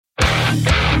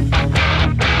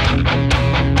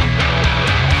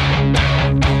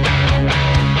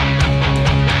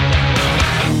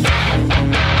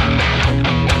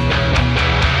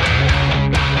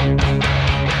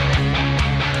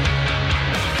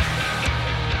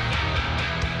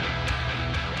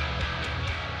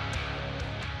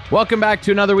Welcome back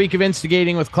to another week of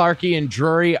Instigating with Clarky and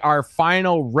Drury, our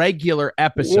final regular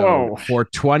episode for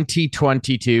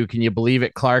 2022. Can you believe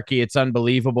it, Clarky? It's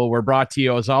unbelievable. We're brought to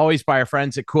you, as always, by our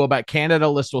friends at Coolbet Canada,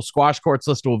 Listowel Squash Courts,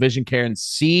 Listowel Vision Care, and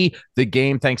See the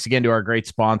Game. Thanks again to our great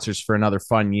sponsors for another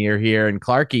fun year here. And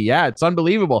Clarky, yeah, it's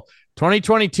unbelievable.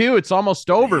 2022, it's almost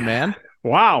over, man.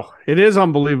 Wow, it is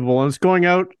unbelievable. And it's going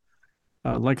out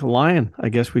like a lion, I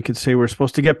guess we could say. We're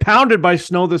supposed to get pounded by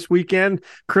snow this weekend.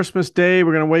 Christmas Day,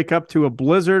 we're going to wake up to a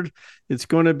blizzard. It's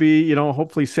going to be,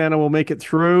 hopefully Santa will make it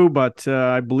through, but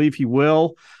I believe he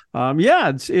will.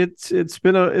 It's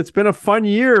been a fun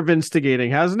year of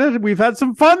instigating, hasn't it? We've had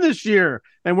some fun this year,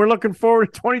 and we're looking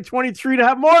forward to 2023 to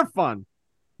have more fun.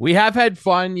 We have had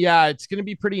fun. Yeah, it's going to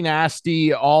be pretty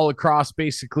nasty all across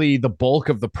basically the bulk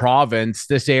of the province.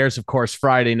 This airs, of course,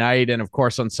 Friday night, and of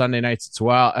course on Sunday nights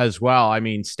as well. I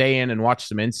mean, stay in and watch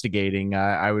some instigating.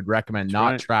 I would recommend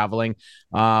not traveling,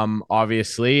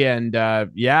 obviously, and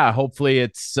hopefully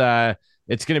it's going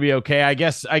to be okay. I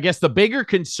guess the bigger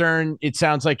concern, it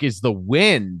sounds like, is the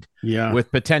wind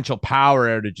with potential power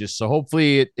outages. So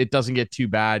hopefully it doesn't get too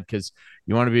bad, because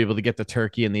you want to be able to get the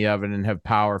turkey in the oven and have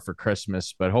power for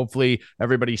Christmas. But hopefully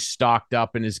everybody's stocked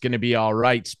up and is going to be all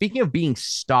right. Speaking of being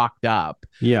stocked up,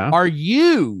 are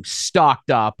you stocked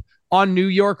up on New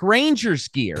York Rangers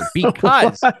gear?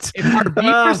 Because if our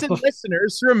viewers and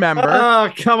listeners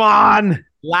remember, come on,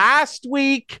 last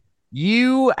week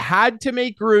you had to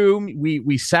make room.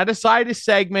 We set aside a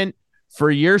segment for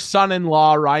your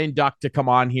son-in-law, Ryan Duck, to come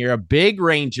on here, a big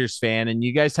Rangers fan, and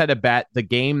you guys had a bet the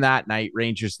game that night,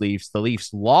 Rangers-Leafs. The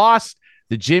Leafs lost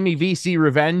the Jimmy VC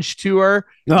Revenge Tour,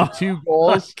 2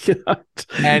 goals,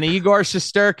 and Igor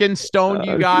Shesterkin stoned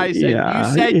you guys, and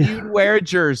you said you'd wear a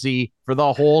jersey for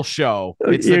the whole show.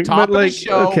 It's the top of the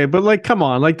show. Okay, but come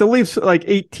on. The Leafs,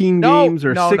 18 games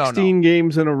or 16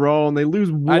 games in a row, and they lose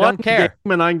one game,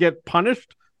 and I get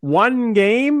punished? One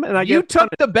game, and you took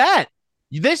the bet.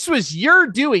 This was your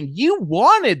doing. You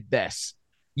wanted this.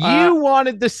 You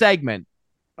wanted the segment.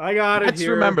 I got it. Let's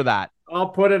remember that. I'll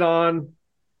put it on.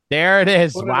 There it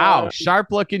is. Wow. Sharp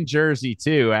looking jersey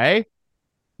too, eh?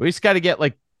 We just got to get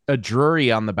a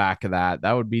Drury on the back of that.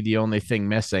 That would be the only thing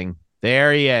missing.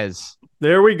 There he is.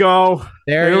 There we go.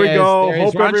 There we go.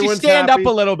 Hope Why don't you stand up a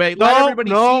little bit? Let everybody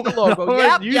see the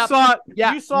logo. You saw it.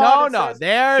 Yeah. You saw it. No.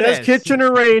 There it is.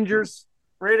 Kitchener Rangers.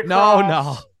 Right across.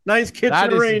 No. Nice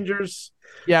Kitchener Rangers.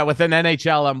 Yeah, with an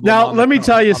NHL emblem. Now, let me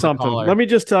tell you something. Let me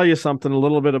just tell you something a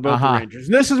little bit about the Rangers.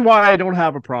 And this is why I don't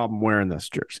have a problem wearing this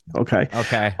jersey. Okay.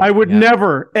 I would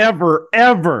never, ever,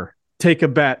 ever take a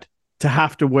bet to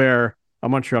have to wear a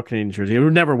Montreal Canadiens jersey. I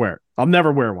would never wear it. I'll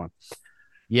never wear one.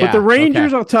 Yeah. But the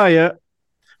Rangers, I'll tell you,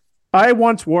 I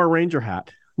once wore a Ranger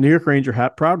hat, New York Ranger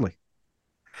hat, proudly.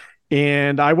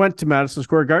 And I went to Madison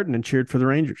Square Garden and cheered for the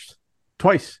Rangers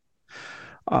twice.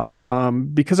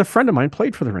 Because a friend of mine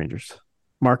played for the Rangers.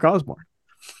 Mark Osborne.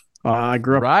 I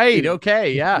grew up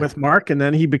with Mark, and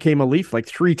then he became a Leaf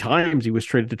 3 times. He was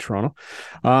traded to Toronto.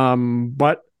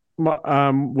 But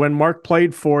when Mark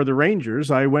played for the Rangers,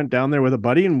 I went down there with a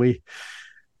buddy, and we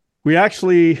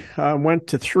actually went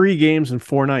to 3 games in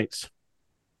 4 nights.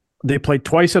 They played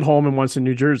twice at home and once in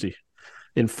New Jersey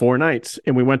in 4 nights,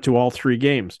 and we went to all 3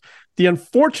 games. The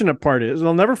unfortunate part is, and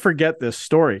I'll never forget this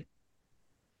story.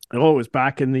 It was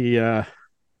back in the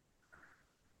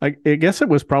I guess it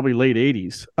was probably late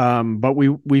 80s. But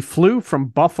we flew from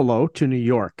Buffalo to New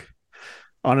York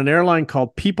on an airline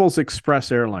called People's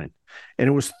Express Airline. And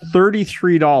it was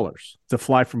 $33 to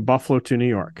fly from Buffalo to New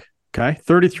York. Okay.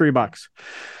 $33.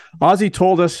 Ozzy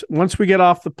told us once we get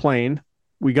off the plane,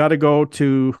 we got to go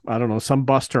to, I don't know, some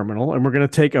bus terminal, and we're going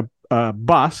to take a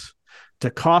bus to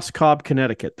Coscob,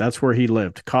 Connecticut. That's where he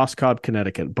lived. Coscob,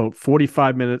 Connecticut, about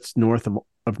 45 minutes north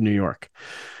of New York.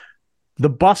 The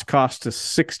bus cost us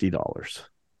 $60.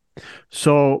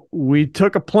 So we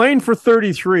took a plane for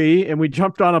 $33, and we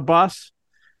jumped on a bus,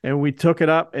 and we took it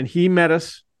up, and he met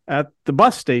us at the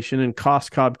bus station in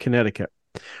Coscob, Connecticut.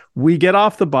 We get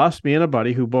off the bus, me and a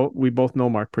buddy we both know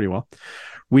Mark pretty well.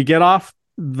 We get off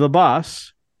the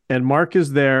bus, and Mark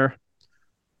is there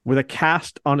with a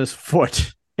cast on his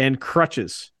foot and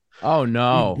crutches. Oh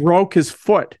no. He broke his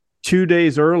foot 2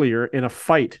 days earlier in a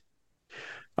fight.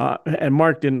 And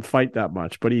Mark didn't fight that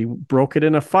much, but he broke it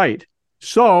in a fight.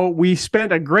 So we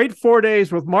spent a great 4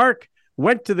 days with Mark,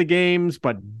 went to the games,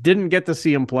 but didn't get to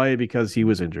see him play because he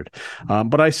was injured.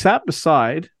 But I sat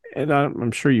beside, and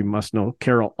I'm sure you must know,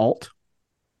 Carol Alt,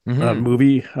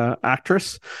 movie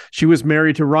actress. She was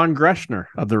married to Ron Greshner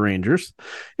of the Rangers,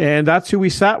 and that's who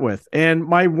we sat with. And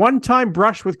my one-time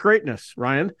brush with greatness,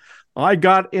 Ryan, I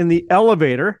got in the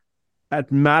elevator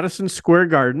at Madison Square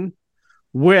Garden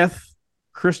with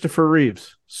Christopher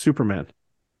Reeves, Superman.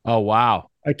 Oh, wow.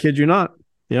 I kid you not.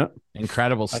 Yeah.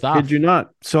 Incredible stuff. I kid you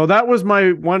not. So that was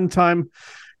my one time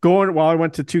going. Well, I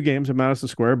went to 2 games at Madison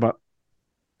Square, but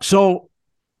so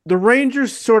the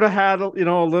Rangers sort of had, a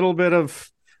little bit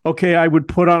of, okay, I would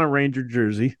put on a Ranger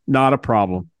jersey, not a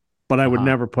problem, but I would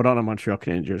never put on a Montreal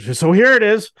Canadiens jersey. So here it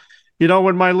is,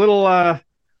 when my little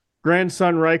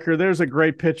grandson Riker, there's a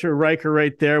great picture of Riker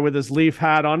right there with his Leaf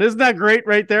hat on. Isn't that great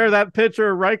right there, that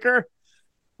picture of Riker?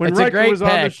 When Riker a great was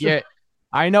pick. On the show. Yeah.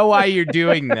 I know why you're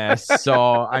doing this.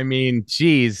 So, I mean,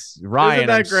 geez, Ryan,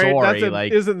 I'm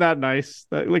sorry. Isn't that nice?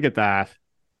 Look at that.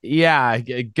 Yeah,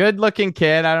 good looking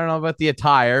kid. I don't know about the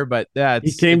attire, but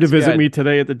he came to visit me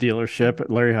today at the dealership at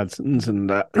Larry Hudson's and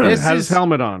had his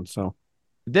helmet on. So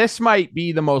this might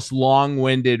be the most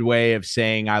long-winded way of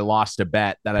saying I lost a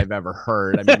bet that I've ever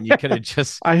heard. I mean, you could have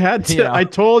just I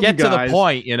told you guys, get to the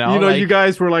point, you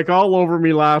guys were like all over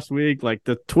me last week, like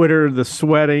the Twitter, the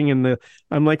sweating and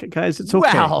I'm like, guys, it's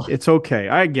okay. Well, it's okay.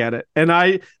 I get it. And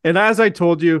as I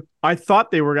told you, I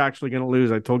thought they were actually going to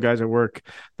lose. I told guys at work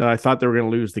that I thought they were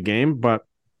going to lose the game, but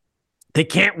they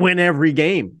can't win every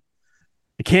game.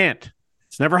 They can't.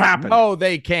 It's never happened. No,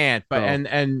 they can't. But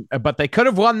but they could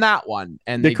have won that one,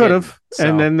 and they could have. So.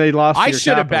 And then they lost. I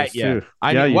should have bet you.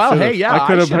 I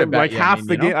could have like half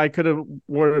the game. I could have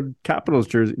worn Capitals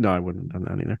jersey. No, I wouldn't have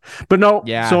done that either. But no.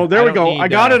 Yeah. So there we go. I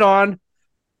got it on.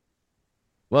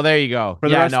 Well, there you go.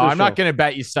 Yeah, no, I'm not going to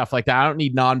bet you stuff like that. I don't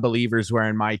need non-believers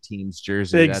wearing my team's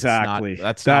jersey. Exactly.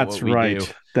 That's not what we right. do.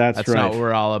 That's right. That's not what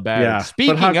we're all about. Yeah.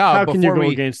 Speaking how can you go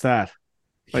against that?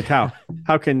 Like how?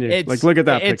 How can you? Look at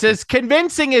that. It's picture. As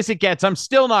convincing as it gets. I'm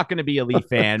still not going to be a Leaf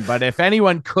fan, but if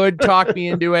anyone could talk me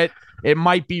into it, it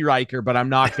might be Riker, but I'm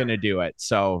not going to do it.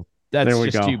 So that's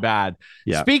just too bad.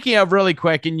 Yeah. Speaking of really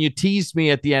quick, and you teased me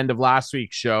at the end of last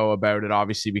week's show about it,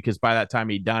 obviously, because by that time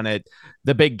he'd done it,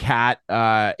 the Big Cat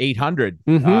 800.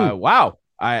 Mm-hmm. Wow.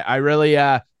 I really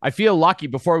I feel lucky.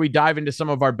 Before we dive into some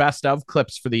of our best of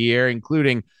clips for the year,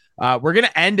 including we're going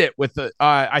to end it with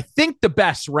I think the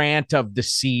best rant of the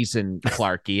season,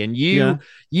 Clarky, and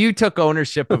you took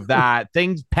ownership of that.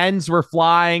 Pens were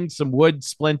flying, some wood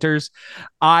splinters.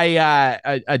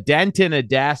 A dent in a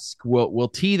desk. We'll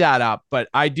tee that up, but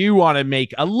I do want to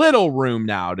make a little room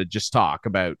now to just talk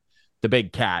about the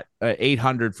Big Cat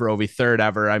 800 for Ovi, third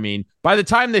ever. I mean, by the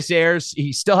time this airs,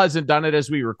 he still hasn't done it as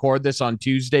we record this on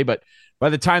Tuesday, but by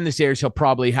the time this airs, he'll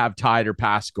probably have tied or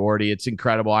passed Gordy. It's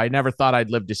incredible. I never thought I'd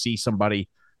live to see somebody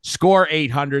score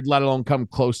 800, let alone come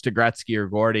close to Gretzky or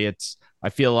Gordy. I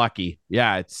feel lucky.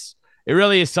 Yeah, it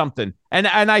really is something. And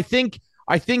I think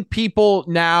people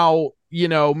now,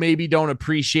 maybe don't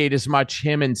appreciate as much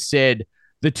him and Sid,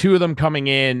 the two of them coming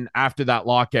in after that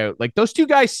lockout. Like those two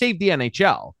guys saved the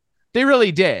NHL. They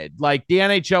really did. Like the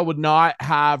NHL would not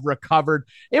have recovered.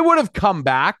 It would have come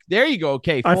back. There you go.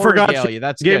 Okay. I forgot you.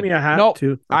 That's gave good. Me a hat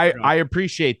too. I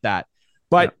appreciate that.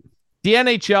 But the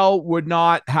NHL would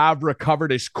not have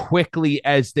recovered as quickly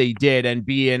as they did and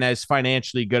be in as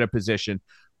financially good a position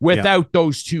without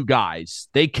those two guys.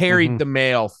 They carried the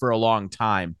mail for a long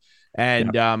time.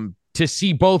 And to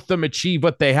see both of them achieve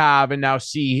what they have and now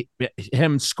see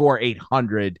him score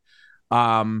 800,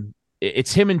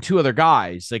 it's him and two other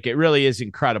guys. Like it really is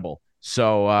incredible.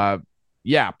 So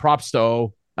props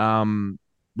to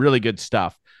really good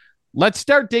stuff. Let's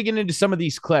start digging into some of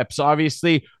these clips.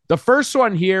 Obviously, the first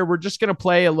one here, we're just going to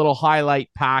play a little highlight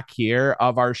pack here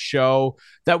of our show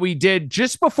that we did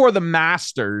just before the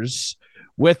Masters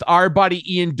with our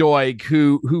buddy Ian Doig,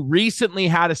 who recently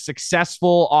had a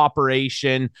successful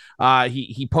operation.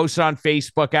 He posted on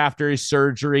Facebook after his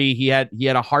surgery. He had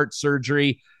a heart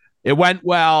surgery. It went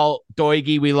well.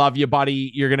 Doigie, we love you, buddy.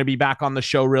 You're going to be back on the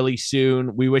show really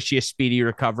soon. We wish you a speedy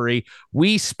recovery.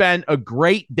 We spent a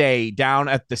great day down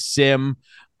at the Sim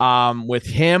with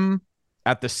him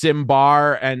at the Sim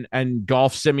bar and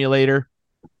golf simulator.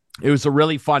 It was a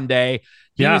really fun day.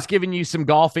 He was giving you some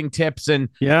golfing tips, and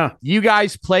you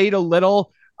guys played a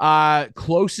little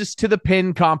closest to the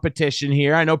pin competition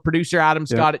here. I know producer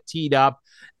Adam's got it teed up,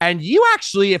 and you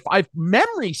actually, if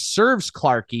memory serves,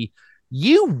 Clarky,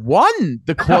 you won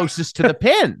the closest to the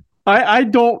pin. I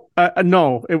don't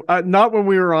know. Not when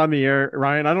we were on the air,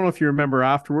 Ryan. I don't know if you remember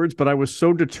afterwards, but I was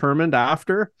so determined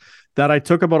after that I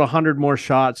took about 100 more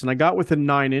shots, and I got within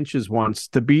 9 inches once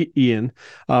to beat Ian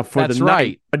for the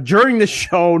night. But during the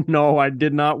show, no, I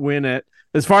did not win it.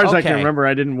 As far as I can remember,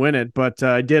 I didn't win it, but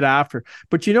I did after.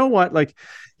 But you know what?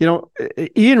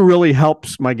 Ian really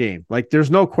helps my game. Like, there's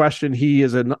no question. He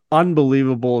is an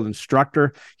unbelievable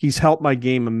instructor. He's helped my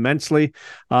game immensely.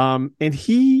 And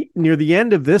he, near the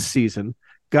end of this season,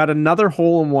 got another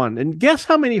hole-in-one. And guess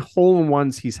how many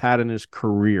hole-in-ones he's had in his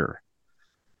career?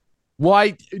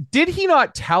 Why did he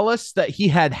not tell us that he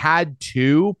had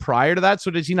 2 prior to that?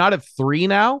 So does he not have 3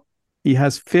 now? He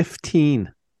has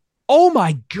 15. Oh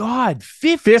my God,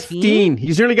 15?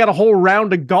 He's nearly got a whole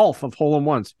round of golf of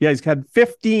hole-in-ones. Yeah, he's had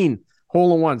 15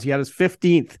 hole-in-ones. He had his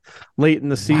 15th late in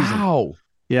the season. Wow.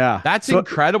 Yeah. That's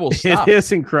incredible stuff. It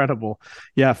is incredible.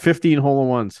 Yeah, 15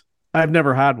 hole-in-ones. I've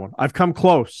never had one. I've come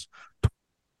close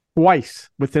twice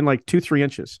within like 2-3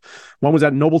 inches. One was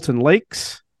at Nobleton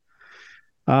Lakes.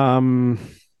 Gosh,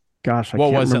 I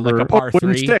what can't was remember. It, like a par 3?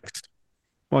 Wooden Sticks.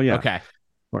 Well, yeah. Okay. Of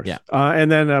course. Yeah. And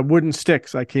then Wooden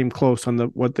Sticks, I came close on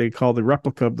what they call the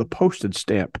replica of the postage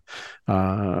stamp,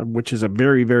 which is a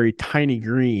very, very tiny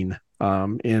green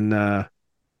in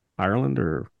Ireland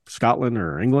or Scotland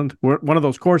or England. One of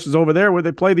those courses over there where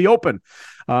they play the Open.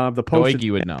 The postage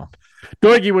Doigie would know.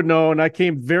 Doigie would know, and I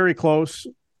came very close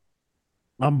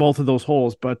on both of those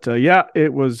holes. But yeah,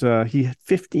 it was he had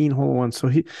 15 hole-in-ones. So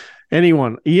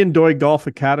Ian Doig Golf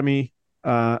Academy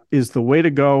is the way to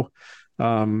go.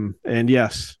 And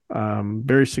yes,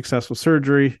 very successful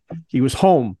surgery. He was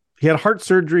home. He had heart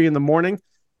surgery in the morning, and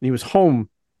he was home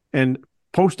and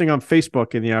posting on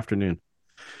Facebook in the afternoon.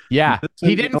 Yeah,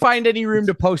 he didn't find any room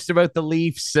to post about the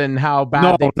Leafs and how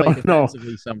bad they play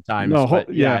defensively sometimes.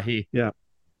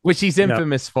 Which he's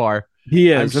infamous for.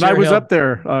 He is. And I was up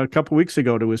there a couple weeks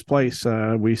ago to his place.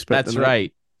 We spent That's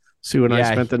right. Sue and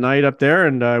I spent the night up there,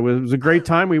 and it was a great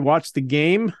time. We watched the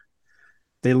game.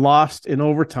 They lost in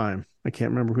overtime. I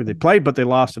can't remember who they played, but they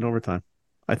lost in overtime.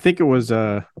 I think it was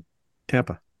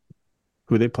Tampa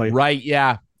who they played. Right,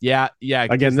 yeah.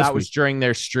 Again, that was during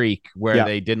their streak where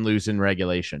they didn't lose in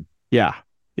regulation. Yeah.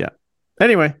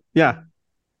 Anyway, yeah.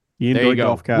 There you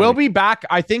go. We'll be back.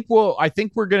 I think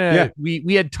we're gonna.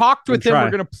 We had talked with him. We're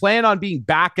gonna plan on being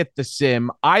back at the Sim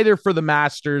either for the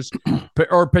Masters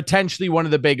or potentially one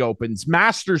of the big opens.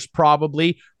 Masters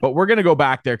probably, but we're gonna go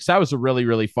back there because that was a really,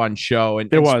 really fun show. And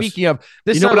speaking of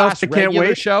this, is our last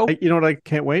regular show. You know what? I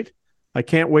can't wait. I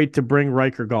can't wait to bring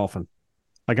Riker golfing.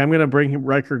 Like I'm gonna bring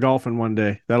Riker golfing one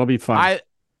day. That'll be fun.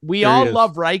 We all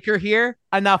love Riker here.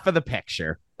 Enough of the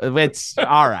picture. It's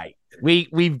all right.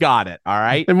 We've got it. All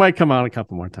right. It might come out a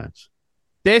couple more times.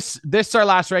 This is our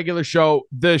last regular show.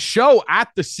 The show at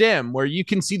the Sim, where you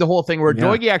can see the whole thing, where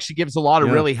Doigie actually gives a lot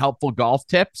of really helpful golf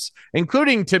tips,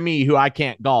 including to me, who I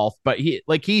can't golf, but he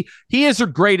is a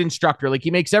great instructor. Like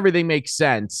he makes everything make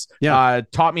sense. Yeah.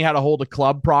 Taught me how to hold a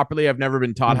club properly. I've never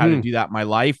been taught how to do that in my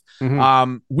life.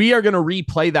 We are going to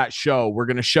replay that show. We're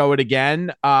going to show it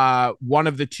again. One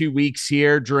of the 2 weeks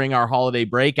here during our holiday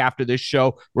break. After this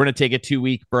show, we're going to take a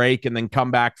 2-week break and then come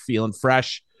back feeling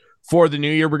fresh for the new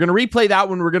year. We're going to replay that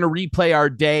one. We're going to replay our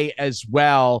day as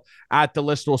well at the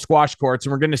Listowel Squash Courts,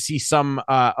 and we're going to see some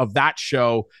of that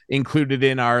show included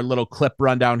in our little clip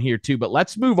rundown here too. But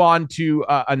let's move on to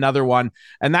another one,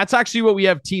 and that's actually what we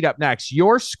have teed up next.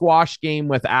 Your squash game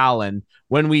with Alan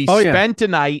when we spent a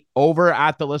night over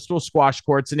at the Listowel Squash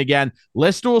Courts. And again,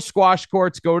 Listowel Squash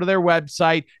Courts, go to their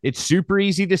website. It's super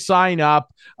easy to sign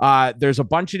up. There's a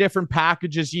bunch of different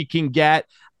packages you can get.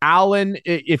 Alan,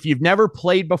 if you've never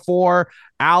played before,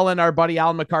 Alan, our buddy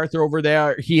Alan MacArthur over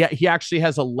there, he actually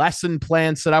has a lesson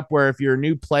plan set up where if you're a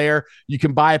new player, you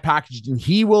can buy a package and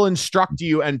he will instruct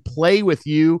you and play with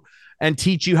you and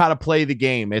teach you how to play the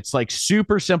game. It's like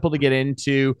super simple to get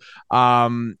into.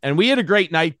 And we had a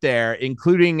great night there,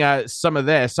 including some of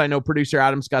this. I know producer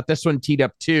Adam's got this one teed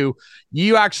up too.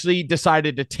 You actually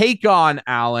decided to take on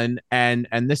Alan, and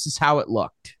this is how it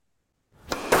looked.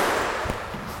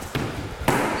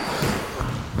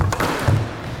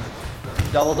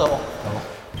 Double.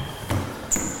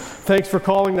 Thanks for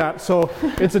calling that. So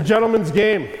it's a gentleman's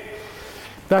game.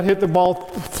 That hit the ball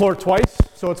floor twice,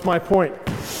 so it's my point.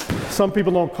 Some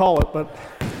people don't call it, but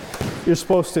you're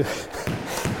supposed to.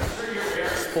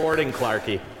 Sporting,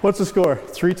 Clarky. What's the score?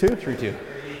 3-2? 3-2.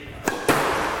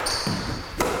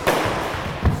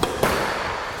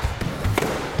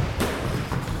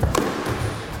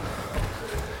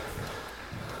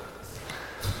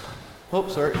 Oh,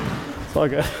 sorry. It's all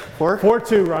good.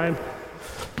 4-2, Ryan.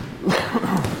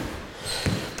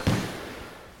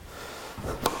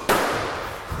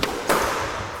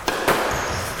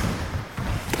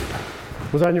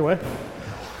 Was that in your way?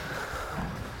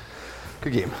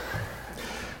 Good game.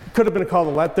 Could have been a call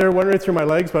to let there. Went right through my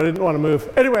legs, but I didn't want to move.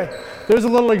 Anyway, there's a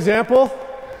little example.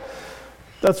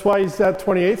 That's why he's at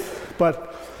 28th,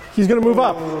 but he's going to move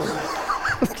up.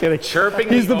 Just kidding. Chirping.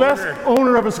 He's the best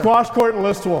owner of a squash court in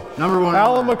Listowel. Number one.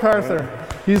 Alan MacArthur.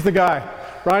 He's the guy.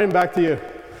 Ryan, back to you.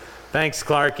 Thanks,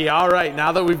 Clarky. All right,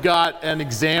 now that we've got an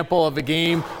example of a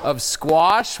game of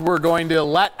squash, we're going to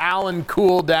let Alan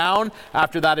cool down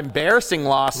after that embarrassing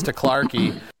loss to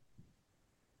Clarky.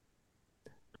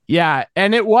 Yeah,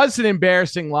 and it was an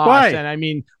embarrassing loss. Why? And I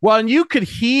mean, well, and you could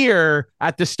hear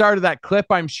at the start of that clip,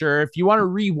 I'm sure, if you want to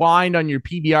rewind on your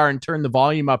PVR and turn the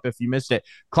volume up if you missed it,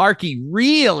 Clarkie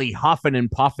really huffing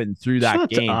and puffing through that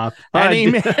game. And he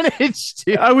managed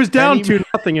to. I was down 2-0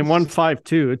 in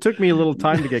 1-5-2. It took me a little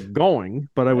time to get going,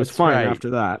 but I was fine after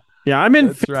that. Yeah, I'm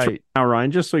in fifth now,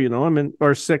 Ryan, just so you know. I'm in,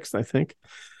 or sixth, I think.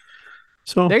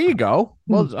 So there you go.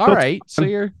 Well, all right. So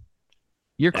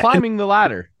you're climbing the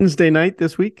ladder. Wednesday night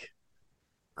this week,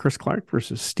 Chris Clark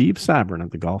versus Steve Sabrin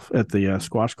at the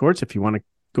squash courts. If you want to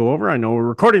go over, I know we're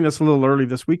recording this a little early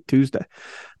this week, Tuesday,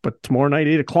 but tomorrow night,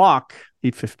 8:00,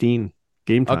 8:15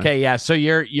 game time. Okay, yeah. So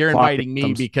you're inviting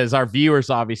me because our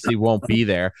viewers obviously won't be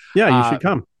there. Yeah, you should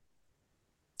come.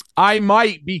 I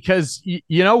might, because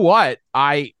you know what?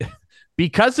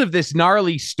 Because of this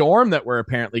gnarly storm that we're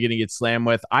apparently going to get slammed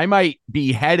with, I might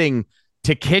be heading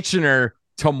to Kitchener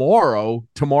tomorrow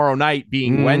night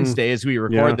being Wednesday as we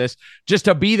record this, just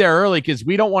to be there early because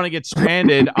we don't want to get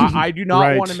stranded. I do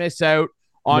not want to miss out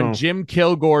on Jim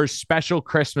Kilgore's special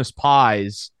Christmas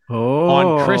pies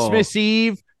on Christmas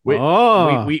Eve.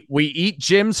 We eat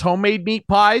Jim's homemade meat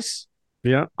pies.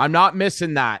 Yeah, I'm not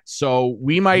missing that. So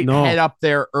we might head up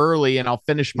there early and I'll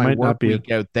finish my work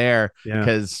week out there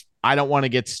because I don't want to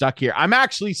get stuck here. I'm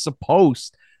actually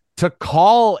supposed to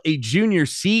call a Junior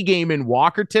C game in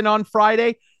Walkerton on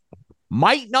Friday.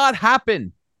 Might not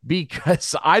happen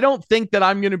because I don't think that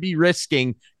I'm going to be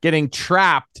risking getting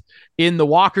trapped in the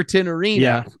Walkerton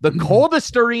arena, the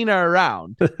coldest arena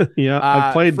around.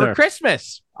 I played for there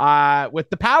Christmas with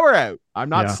the power out. I'm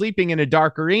not sleeping in a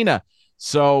dark arena.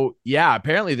 So yeah,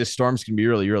 apparently this storm's going to be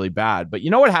really, really bad. But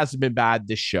you know what hasn't been bad?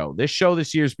 This show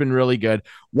this year has been really good.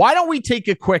 Why don't we take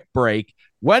a quick break?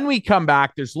 When we come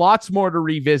back, there's lots more to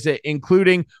revisit,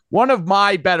 including one of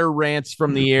my better rants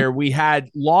from the year. We had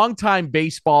longtime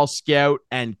baseball scout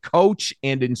and coach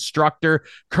and instructor,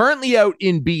 currently out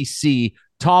in BC,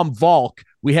 Tom Volk.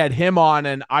 We had him on,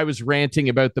 and I was ranting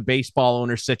about the baseball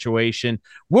owner situation.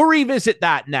 We'll revisit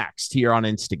that next here on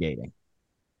Instigating.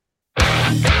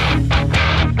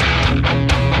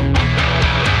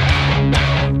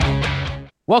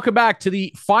 Welcome back to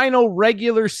the final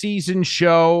regular season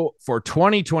show for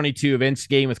 2022 of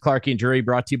Instigating with Clarkie and Drury,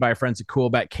 brought to you by our friends at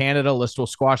Coolbet Canada, Listowel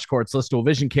Squash Courts, Listowel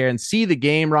Vision Care, and See the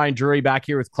Game. Ryan Drury back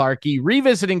here with Clarkie,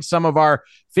 revisiting some of our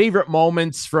favorite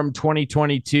moments from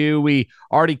 2022. We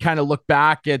already kind of look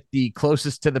back at the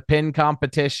closest to the pin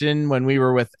competition when we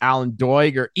were with Ian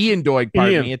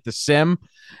Doig, at the Sim.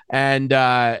 And,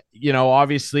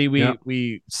 obviously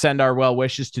we send our well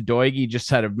wishes to Doig. He just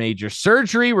had a major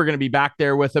surgery. We're going to be back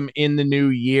there with him in the new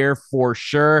year for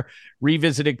sure.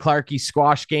 Revisited Clarkie's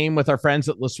squash game with our friends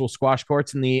at Listowel Squash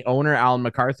Courts and the owner, Alan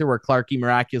MacArthur, where Clarkie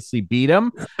miraculously beat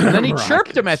him. And then he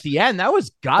chirped him at the end. That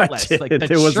was gutless. Like the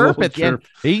chirp at the end.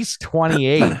 He's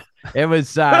 28. It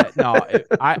was,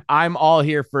 I'm all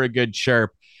here for a good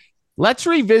chirp. Let's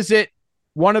revisit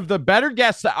one of the better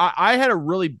guests. I had a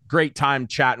really great time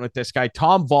chatting with this guy,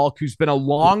 Tom Volk, who's been a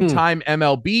long-time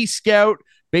MLB scout,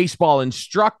 baseball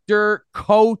instructor,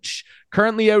 coach,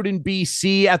 currently out in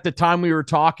BC. At the time we were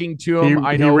talking to him,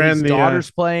 I know his daughter's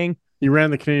playing. He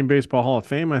ran the Canadian Baseball Hall of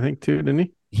Fame, I think, too, didn't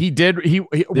he? He did.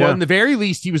 Well, in the very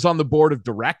least, he was on the board of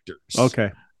directors.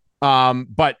 Okay.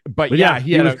 But he had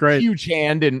a huge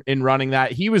hand in running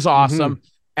that. He was awesome.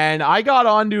 And I got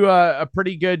onto a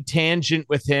pretty good tangent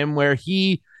with him where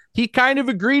he kind of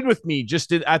agreed with me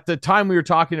just at the time we were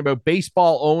talking about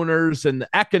baseball owners and the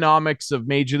economics of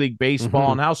Major League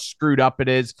Baseball and how screwed up it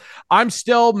is. I'm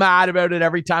still mad about it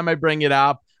every time I bring it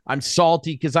up. I'm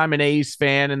salty because I'm an A's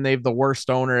fan and they have the worst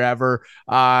owner ever.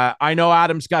 I know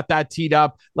Adam's got that teed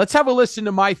up. Let's have a listen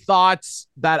to my thoughts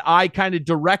that I kind of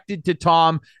directed to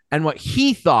Tom and what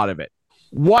he thought of it.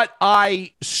 What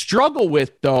I struggle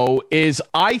with, though, is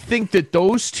I think that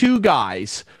those two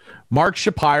guys, Mark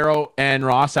Shapiro and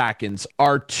Ross Atkins,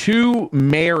 are too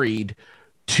married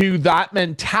to that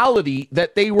mentality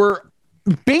that they were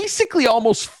basically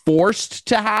almost forced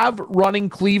to have running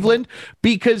Cleveland,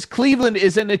 because Cleveland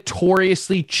is a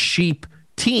notoriously cheap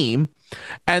team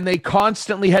and they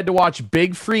constantly had to watch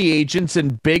big free agents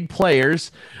and big players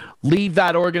leave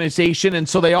that organization. And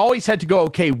so they always had to go,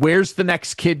 okay, where's the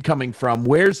next kid coming from?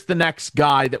 Where's the next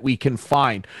guy that we can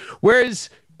find?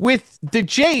 Whereas with the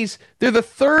Jays, they're the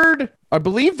third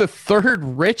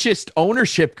richest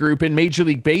ownership group in Major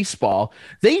League Baseball.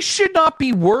 They should not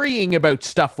be worrying about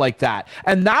stuff like that.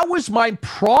 And that was my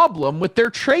problem with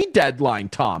their trade deadline,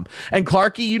 Tom. And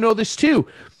Clarkie, you know this too.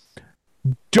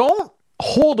 Don't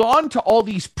hold on to all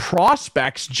these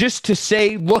prospects just to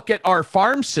say, look at our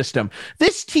farm system.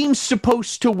 This team's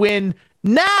supposed to win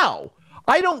now.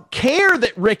 I don't care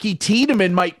that Ricky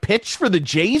Tiedemann might pitch for the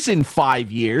Jays in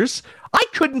 5 years. I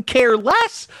couldn't care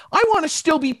less. I want to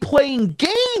still be playing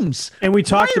games. And we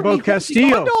talked about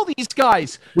Castillo. All these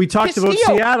guys. We talked about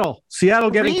Seattle. Seattle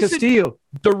getting Castillo.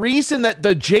 The reason that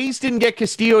the Jays didn't get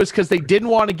Castillo is because they didn't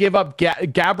want to give up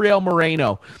Gabriel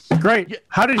Moreno. Great.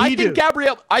 How did he do?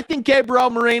 I think Gabriel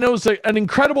Moreno is an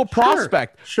incredible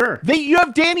prospect. Sure. You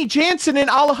have Danny Jansen and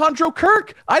Alejandro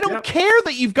Kirk. I don't care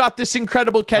that you've got this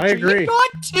incredible catcher. I agree. You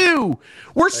got to.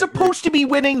 We're supposed to be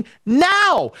winning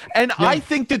now. And I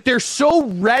think that they're so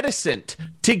reticent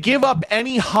to give up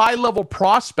any high-level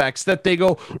prospects that they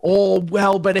go, oh,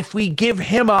 well, but if we give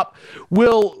him up,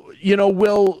 we'll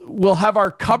have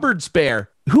our cupboards bare.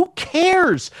 Who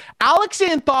cares? Alex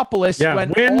Anthopoulos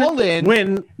went all in.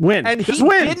 Win. And he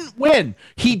didn't win.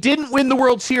 He didn't win the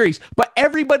World Series. But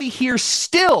everybody here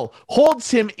still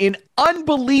holds him in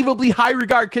unbelievably high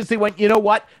regard because they went, you know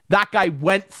what? That guy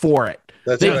went for it.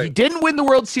 That's right. He didn't win the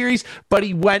World Series, but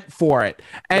he went for it.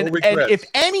 And if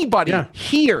anybody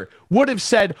here would have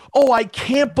said, oh, I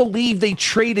can't believe they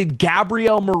traded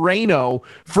Gabriel Moreno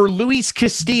for Luis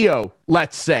Castillo,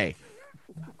 let's say,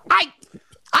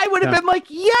 I would have been like,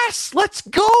 yes, let's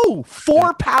go.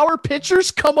 4 power pitchers.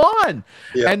 Come on.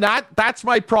 Yeah. And that's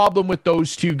my problem with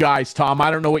those two guys, Tom. I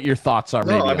don't know what your thoughts are.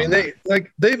 No, I mean,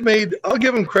 they've made, I'll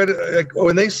give them credit.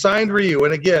 When they signed Ryu,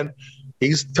 and again,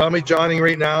 he's Tommy Johning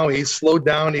right now. He's slowed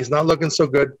down. He's not looking so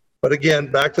good. But again,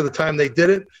 back to the time they did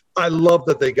it, I love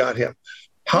that they got him.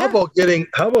 How about getting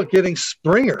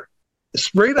Springer?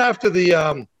 Straight after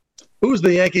the who was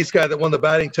the Yankees guy that won the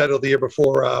batting title the year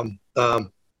before?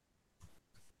 DJ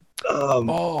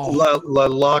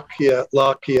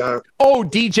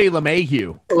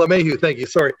LeMahieu. LeMahieu, thank you.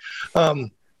 Sorry.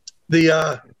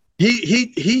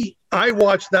 I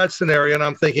watched that scenario and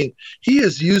I'm thinking he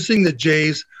is using the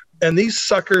Jays and these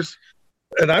suckers.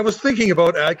 And I was thinking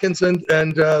about Atkins and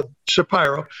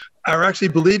Shapiro are actually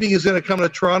believing he's going to come to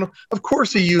Toronto. Of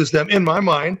course, he used them in my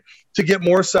mind to get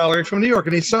more salary from New York,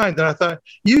 and he signed. And I thought,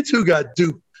 you two got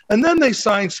duped. And then they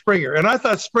signed Springer, and I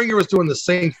thought Springer was doing the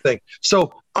same thing.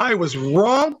 So I was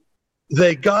wrong.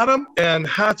 They got him, and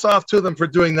hats off to them for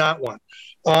doing that one.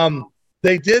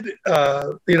 They did,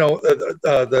 the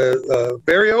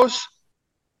Berrios.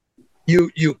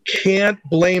 You can't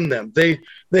blame them.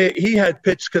 He had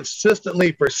pitched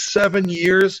consistently for 7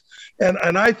 years,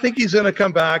 and I think he's going to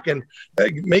come back and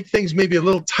make things maybe a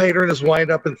little tighter in his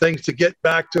windup and things to get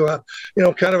back to a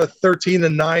kind of a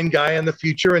 13-9 guy in the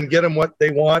future and get him what they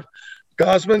want.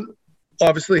 Gausman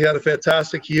obviously had a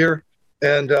fantastic year,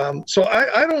 and so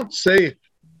I don't say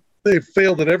they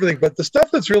failed at everything, but the stuff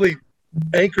that's really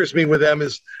anchors me with them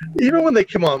is even when they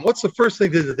come on, what's the first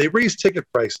thing they did? They raised ticket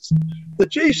prices. The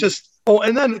Jays just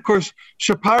and then of course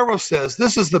Shapiro says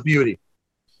this is the beauty.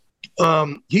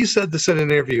 He said this in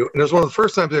an interview, and it was one of the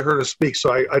first times I heard him speak,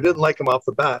 so I didn't like him off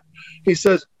the bat. He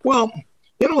says, well,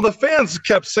 the fans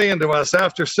kept saying to us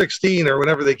after 16 or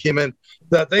whenever they came in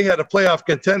that they had a playoff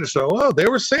contender. So, they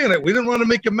were saying it. We didn't want to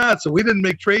make them mad, so we didn't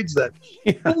make trades then.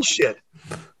 Yeah. Bullshit.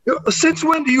 Since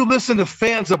when do you listen to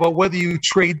fans about whether you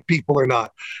trade people or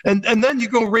not? And then you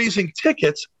go raising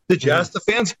tickets. Did you ask the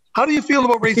fans, how do you feel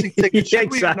about raising tickets? Yeah,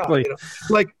 exactly.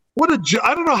 I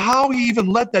don't know how he even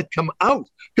let that come out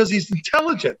because he's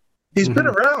intelligent. He's been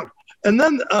around. And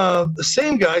then the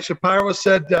same guy, Shapiro,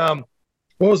 said, what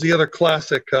was the other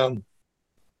classic? I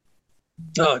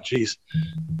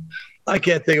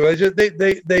can't think of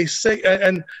it. They say,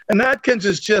 and Atkins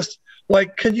is just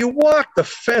like, can you walk the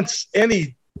fence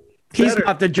any He's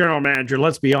not the general manager.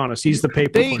 Let's be honest. He's the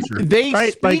paper pusher.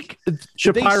 They speak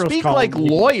like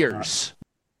lawyers.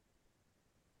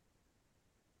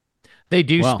 They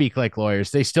do speak like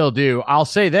lawyers. They still do. I'll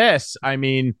say this. I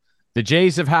mean, the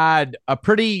Jays have had a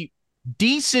pretty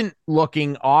decent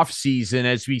looking offseason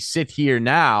as we sit here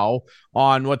now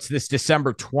on what's this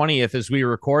December 20th as we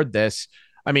record this.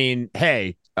 I mean,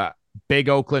 hey, big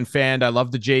Oakland fan. I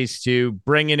love the Jays too.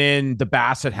 Bringing in the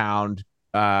Bassett Hound,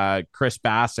 Chris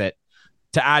Bassett,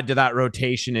 to add to that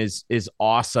rotation is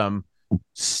awesome.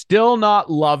 Still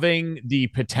not loving the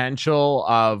potential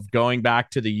of going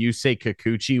back to the Yusei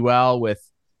Kikuchi with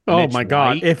oh Mitch my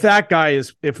God. White. If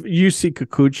Yusei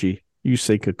Kikuchi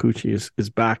is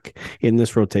back in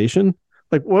this rotation,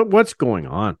 like what's going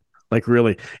on? Like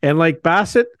really? And like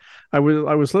Bassett, I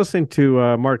was listening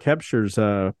to Mark Hebscher's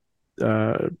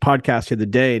podcast the other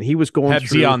day, and he was going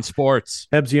through on Sports.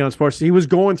 He was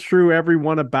going through every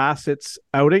one of Bassett's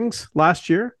outings last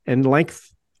year and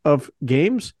length of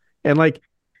games, and like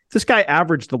this guy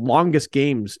averaged the longest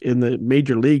games in the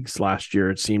major leagues last year.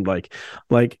 It seemed like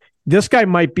this guy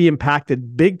might be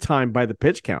impacted big time by the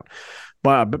pitch count.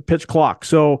 pitch clock.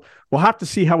 So we'll have to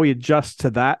see how he adjusts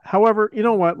to that. However, you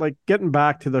know what? Like getting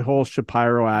back to the whole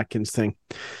Shapiro Atkins thing,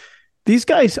 these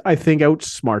guys, I think,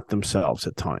 outsmart themselves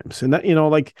at times. And that,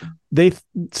 like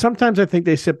sometimes I think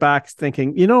they sit back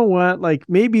thinking, you know what, like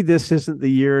maybe this isn't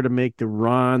the year to make the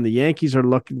run. The Yankees are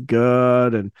looking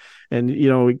good.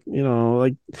 And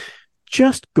like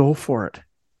just go for it.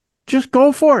 Just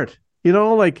go for it.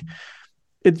 Like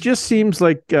it just seems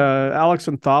like Alex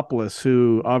Anthopoulos,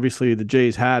 who obviously the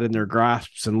Jays had in their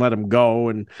grasps and let him go,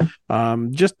 and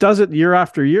just does it year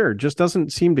after year, just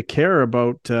doesn't seem to care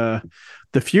about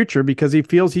the future because he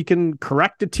feels he can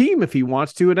correct a team if he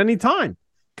wants to at any time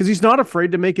because he's not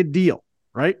afraid to make a deal,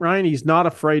 right, Ryan? He's not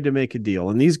afraid to make a deal.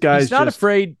 And these guys he's not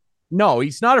afraid. No,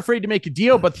 he's not afraid to make a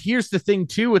deal. But here's the thing,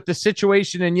 too, with the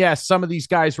situation. And yes, some of these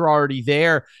guys were already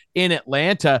there in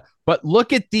Atlanta. But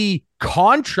look at the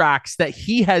contracts that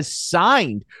he has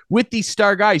signed with these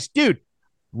star guys. Dude,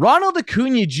 Ronald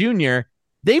Acuna Jr.,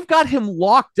 they've got him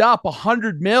locked up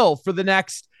 $100 million for the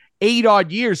next 8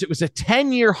 odd years. It was a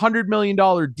 10-year, $100 million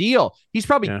deal. He's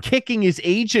probably kicking his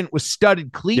agent with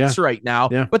studded cleats right now,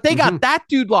 but they got that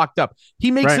dude locked up. He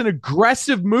makes an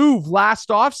aggressive move last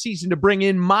offseason to bring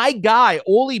in my guy,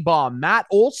 Olibom, Matt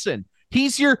Olson.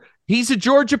 He's a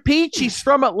Georgia Peach. He's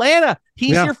from Atlanta.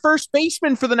 He's your first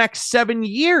baseman for the next 7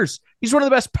 years. He's one of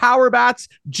the best power bats.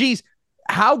 Geez,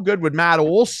 how good would Matt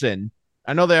Olson?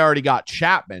 I know they already got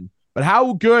Chapman, but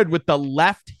how good would the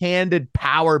left-handed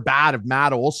power bat of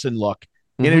Matt Olson look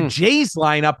in a Jays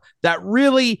lineup that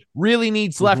really, really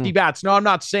needs lefty bats? No, I'm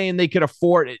not saying they could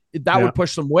afford it. That would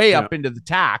push them way up into the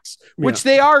tax, which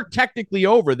they are technically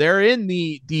over. They're in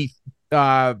the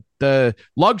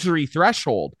luxury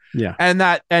threshold. Yeah.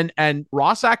 And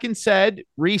Ross Atkins said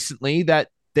recently that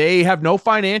they have no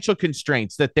financial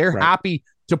constraints, that they're happy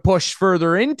to push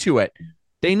further into it.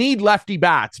 They need lefty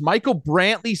bats. Michael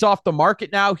Brantley's off the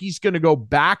market now. He's going to go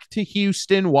back to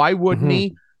Houston. Why wouldn't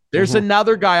he? There's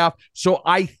another guy off. So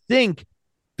I think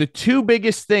the two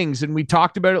biggest things, and we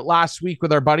talked about it last week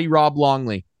with our buddy Rob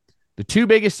Longley, the two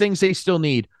biggest things they still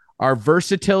need are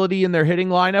versatility in their hitting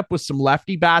lineup with some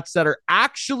lefty bats that are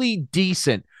actually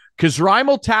decent. Because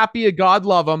Raimel Tapia, God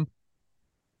love him,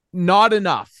 not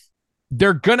enough.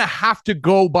 They're going to have to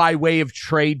go by way of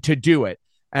trade to do it.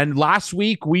 And last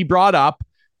week we brought up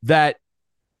that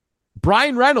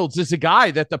Brian Reynolds is a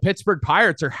guy that the Pittsburgh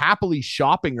Pirates are happily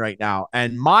shopping right now.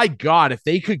 And my God, if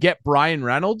they could get Brian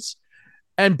Reynolds,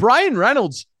 and Brian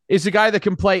Reynolds is a guy that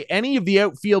can play any of the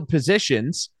outfield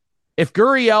positions. If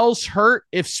Gurriel's hurt,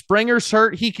 if Springer's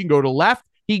hurt, he can go to left,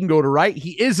 he can go to right.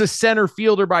 He is a center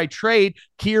fielder by trade.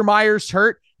 Kiermaier's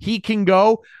hurt, he can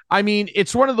go. I mean,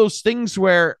 it's one of those things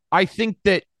where I think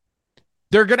that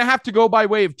they're going to have to go by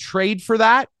way of trade for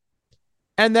that.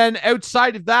 And then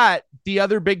outside of that, the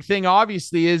other big thing,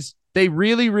 obviously, is they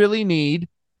really, really need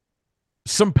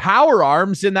some power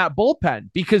arms in that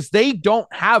bullpen because they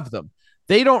don't have them.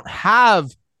 They don't have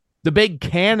the big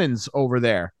cannons over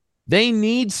there. They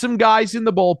need some guys in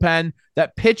the bullpen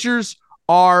that pitchers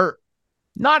are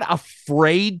not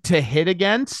afraid to hit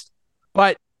against,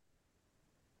 but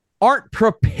aren't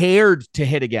prepared to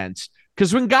hit against.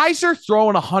 Because when guys are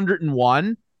throwing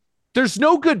 101, there's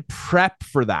no good prep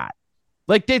for that.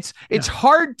 Like it's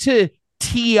hard to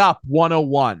tee up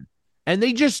 101, and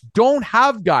they just don't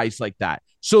have guys like that.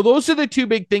 So those are the two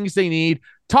big things they need.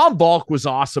 Tom Balk was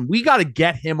awesome. We got to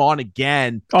get him on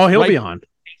again. Oh, he'll be on.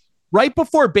 Right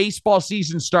before baseball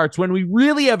season starts, when we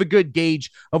really have a good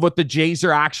gauge of what the Jays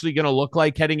are actually going to look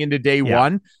like heading into day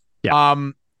one. Yeah.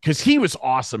 Because he was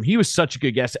awesome. He was such a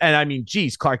good guest. And I mean,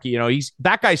 geez, Clarky,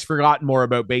 that guy's forgotten more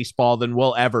about baseball than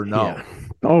we'll ever know. Yeah.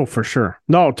 Oh, for sure.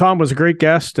 No, Tom was a great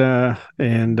guest. We'll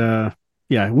have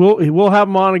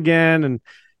him on again. And,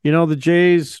 the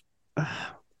Jays,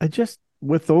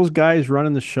 with those guys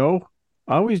running the show,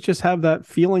 I always just have that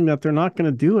feeling that they're not going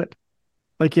to do it.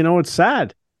 Like, it's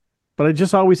sad, but I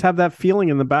just always have that feeling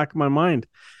in the back of my mind.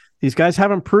 These guys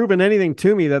haven't proven anything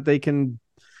to me that they can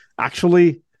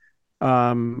actually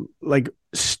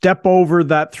step over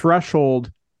that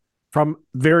threshold from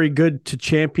very good to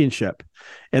championship,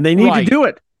 and they need to do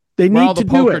it. They need to do it. All the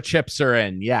poker chips are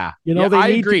in. Yeah. They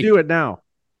need to do it now.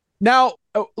 Now,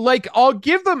 I'll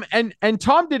give them, and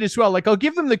Tom did as well. I'll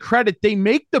give them the credit. They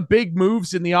make the big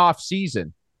moves in the off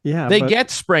season. Yeah. They get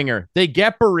Springer. They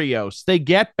get Barrios. They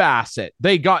get Bassett.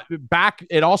 They got back.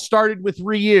 It all started with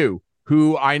Ryu,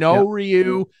 who I know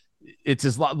Ryu. It's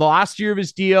the last year of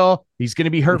his deal. He's going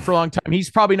to be hurt for a long time. He's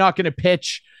probably not going to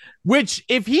pitch, which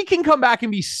if he can come back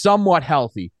and be somewhat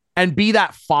healthy and be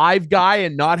that 5 guy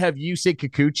and not have Yusei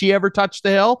Kikuchi ever touch the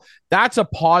hill, that's a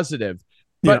positive.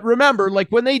 But remember, like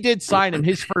when they did sign him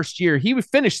his first year, he would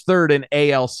finish third in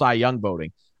AL Cy Young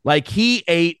voting. Like he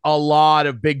ate a lot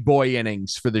of big boy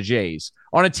innings for the Jays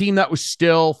on a team that was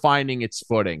still finding its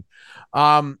footing.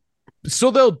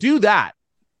 So they'll do that.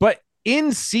 But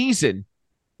in season,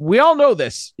 we all know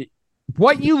this.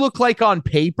 What you look like on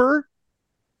paper,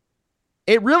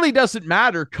 it really doesn't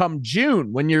matter come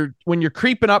June when you're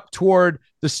creeping up toward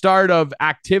the start of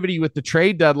activity with the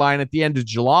trade deadline at the end of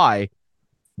July.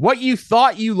 What you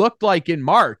thought you looked like in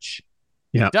March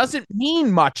doesn't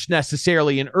mean much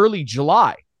necessarily in early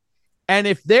July. And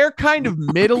if they're kind of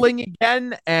middling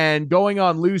again and going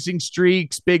on losing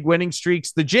streaks, big winning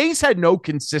streaks, the Jays had no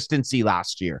consistency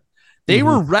last year. They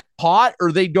were red hot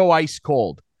or they'd go ice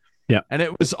cold. Yeah. And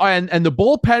it was, and the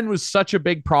bullpen was such a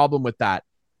big problem with that.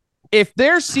 If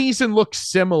their season looks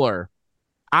similar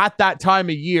at that time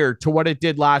of year to what it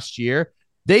did last year,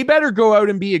 they better go out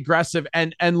and be aggressive.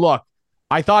 And look,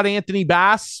 I thought Anthony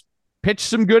Bass pitched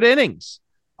some good innings.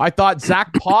 I thought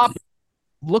Zach Pop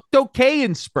looked okay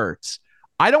in spurts.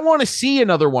 I don't want to see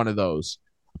another one of those.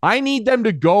 I need them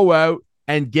to go out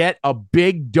and get a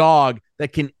big dog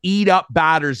that can eat up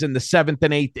batters in the 7th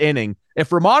and 8th inning.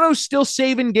 If Romano's still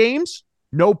saving games,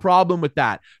 no problem with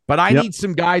that. But I need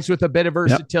some guys with a bit of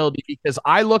versatility because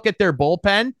I look at their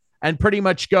bullpen and pretty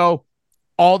much go,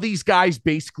 all these guys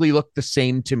basically look the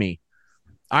same to me.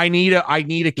 I need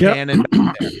a cannon.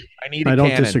 I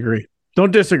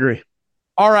Don't disagree.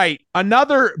 All right.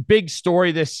 Another big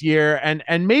story this year,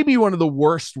 and maybe one of the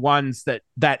worst ones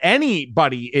that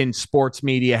anybody in sports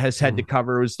media has had to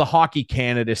cover, was the Hockey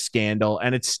Canada scandal.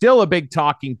 And it's still a big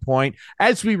talking point.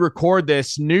 As we record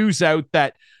this, news out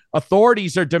that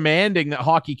authorities are demanding that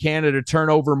Hockey Canada turn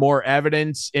over more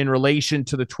evidence in relation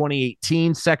to the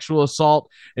 2018 sexual assault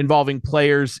involving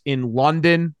players in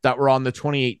London that were on the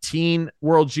 2018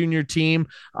 World Junior team.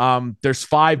 There's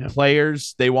 5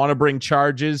 players. They want to bring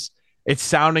charges. It's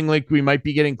sounding like we might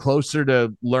be getting closer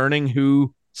to learning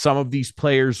who some of these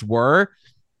players were.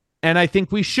 And I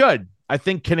think we should. I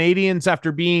think Canadians,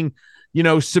 after being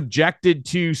subjected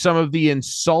to some of the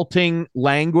insulting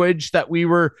language that we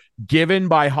were given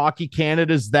by Hockey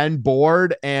Canada's then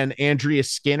board and Andrea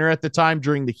Skinner at the time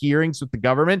during the hearings with the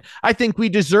government, I think we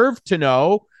deserve to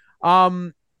know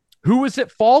who was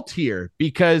at fault here,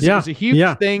 because it was a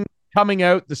huge thing coming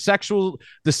out, the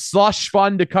slush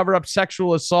fund to cover up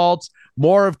sexual assaults.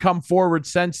 More have come forward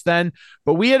since then,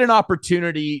 but we had an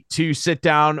opportunity to sit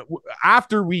down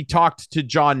after we talked to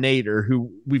John Nader,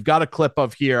 who we've got a clip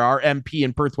of here, our MP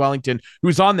in Perth Wellington,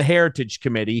 who's on the Heritage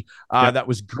Committee that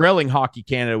was grilling Hockey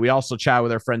Canada. We also chat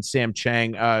with our friend Sam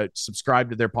Chang, subscribe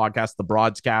to their podcast, The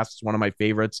Broadcast. It's one of my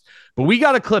favorites, but we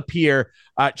got a clip here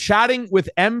chatting with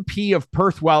MP of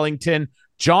Perth Wellington,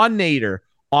 John Nader,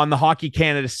 on the Hockey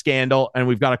Canada scandal. And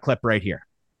we've got a clip right here.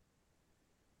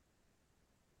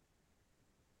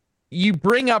 You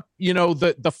bring up,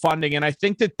 the funding, and I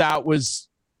think that was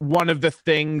one of the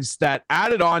things that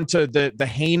added on to the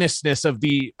heinousness of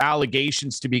the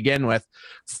allegations to begin with.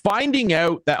 Finding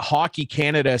out that Hockey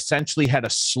Canada essentially had a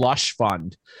slush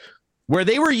fund where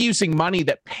they were using money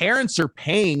that parents are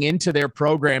paying into their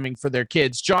programming for their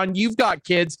kids. John, you've got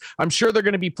kids. I'm sure they're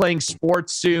going to be playing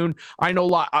sports soon. I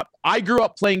know I grew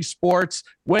up playing sports.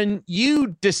 When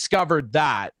you discovered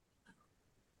that,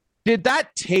 did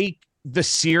that take the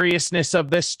seriousness of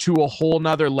this to a whole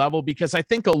nother level? Because I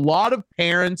think a lot of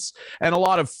parents and a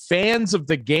lot of fans of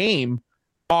the game,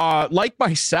 like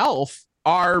myself,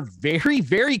 are very,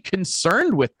 very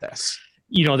concerned with this.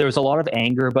 There was a lot of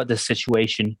anger about this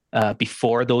situation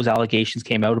before those allegations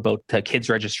came out about kids'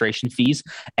 registration fees.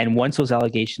 And once those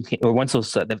allegations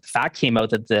the fact came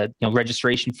out that the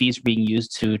registration fees were being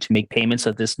used to make payments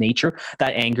of this nature,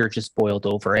 that anger just boiled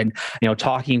over. And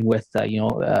talking with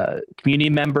community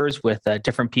members, with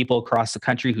different people across the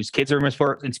country whose kids are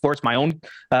in sports. My own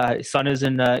son is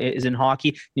in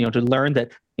hockey. To learn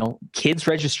that kids'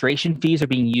 registration fees are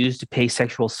being used to pay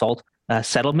sexual assault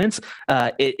settlements,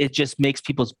 it just makes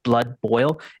people's blood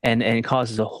boil, and it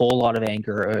causes a whole lot of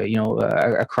anger,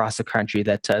 across the country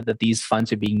that these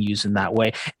funds are being used in that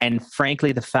way. And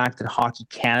frankly, the fact that Hockey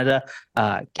Canada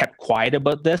kept quiet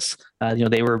about this,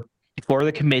 they were before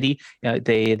the committee,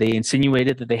 they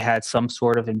insinuated that they had some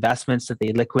sort of investments that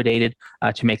they liquidated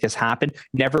to make this happen.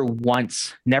 Never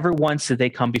once did they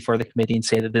come before the committee and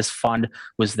say that this fund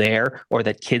was there or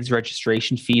that kids'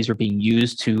 registration fees were being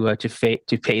used to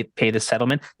pay the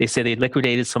settlement. They say they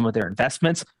liquidated some of their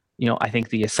investments. I think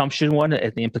the assumption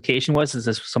the implication is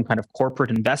this some kind of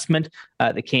corporate investment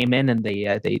that came in and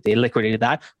they liquidated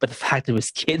that. But the fact that it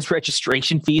was kids'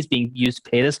 registration fees being used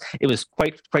to pay this, it was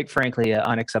quite frankly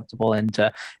unacceptable. And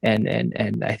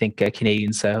I think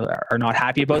Canadians are not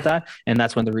happy about that. And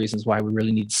that's one of the reasons why we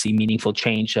really need to see meaningful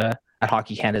change at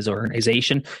Hockey Canada's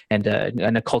organization and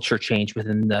a culture change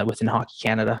within Hockey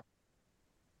Canada.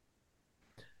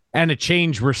 And a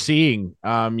change we're seeing,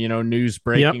 news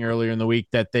breaking earlier in the week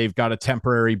that they've got a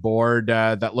temporary board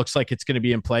that looks like it's going to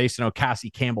be in place. Cassie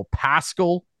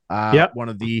Campbell-Pascal, one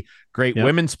of the great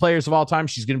women's players of all time,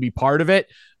 she's going to be part of it.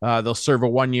 They'll serve a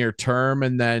 1-year term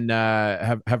and then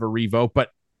have a revote.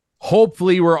 But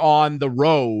hopefully we're on the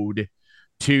road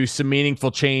to some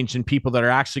meaningful change and people that are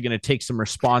actually going to take some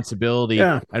responsibility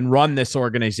and run this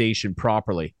organization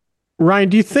properly. Ryan,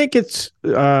 do you think it's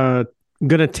going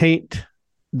to taint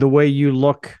the way you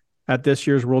look at this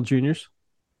year's World Juniors?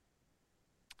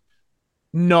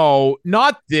 No,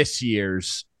 not this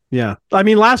year's. Yeah. I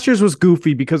mean, last year's was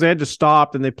goofy because they had to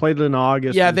stop and they played it in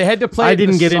August. Yeah, they had to play. I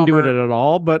didn't get into it at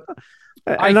all, but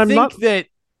I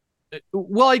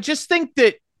just think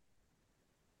that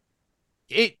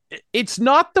it's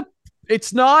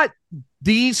not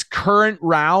these current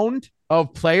round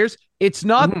of players. It's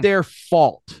not their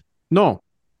fault. No.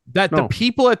 The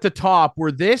people at the top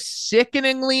were this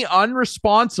sickeningly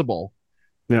unresponsible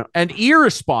and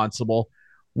irresponsible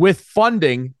with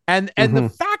funding. And the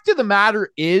fact of the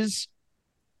matter is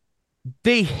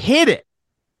they hid it.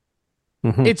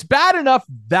 It's bad enough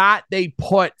that they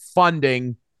put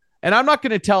funding, and I'm not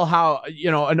going to tell how,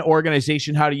 an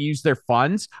organization how to use their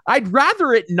funds. I'd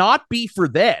rather it not be for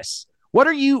this. What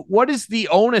is the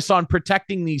onus on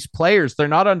protecting these players? They're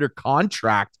not under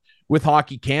contract with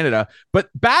Hockey Canada, but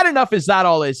bad enough as that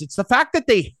all is. It's the fact that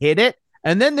they hid it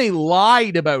and then they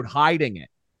lied about hiding it.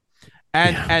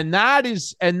 And that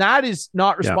is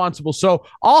not responsible. So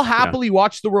I'll happily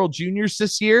watch the World Juniors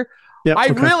this year. I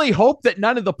really hope that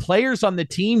none of the players on the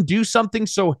team do something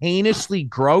so heinously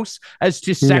gross as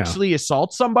to sexually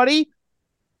assault somebody.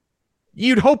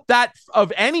 You'd hope that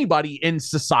of anybody in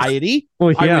society,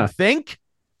 I would think.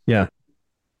 Yeah.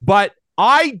 But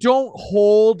I don't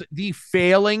hold the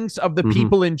failings of the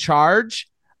people in charge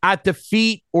at the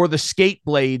feet or the skate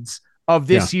blades of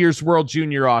this year's World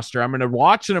Junior roster. I'm going to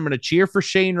watch and I'm going to cheer for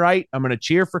Shane Wright. I'm going to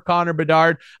cheer for Connor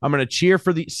Bedard. I'm going to cheer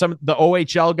for the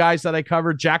OHL guys that I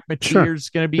covered. Jack Mateer's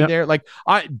going to be there. Like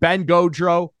Ben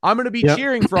Gaudreau. I'm going to be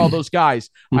cheering for all those guys.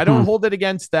 I don't hold it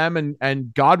against them.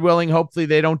 And God willing, hopefully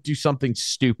they don't do something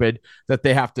stupid that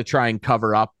they have to try and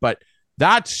cover up. But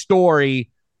that story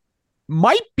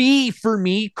might be, for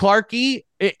me, Clarky,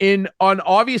 in an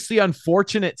obviously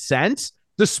unfortunate sense,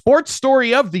 the sports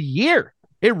story of the year.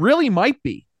 It really might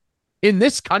be. In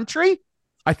this country,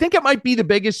 I think it might be the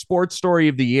biggest sports story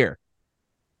of the year.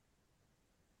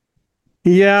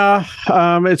 Yeah,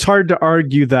 it's hard to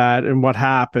argue that and what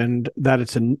happened, that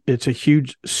it's a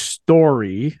huge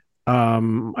story.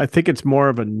 I think it's more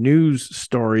of a news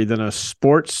story than a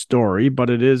sports story, but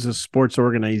it is a sports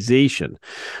organization.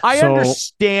 I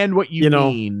understand what you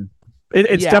mean.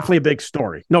 It's definitely a big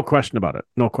story. No question about it.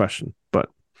 No question. But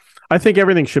I think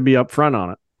everything should be up front on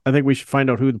it. I think we should find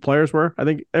out who the players were. I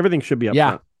think everything should be up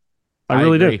front. I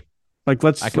really agree. Do. Like,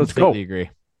 let's go. Agree.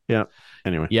 Yeah.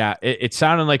 Anyway. Yeah, it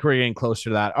sounded like we're getting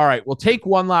closer to that. All right, we'll take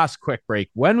one last quick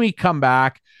break. When we come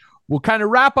back, we'll kind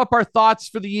of wrap up our thoughts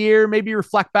for the year, maybe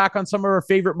reflect back on some of our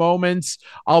favorite moments.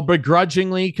 I'll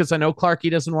begrudgingly, because I know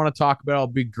Clarky doesn't want to talk about it, I'll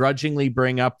begrudgingly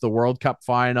bring up the World Cup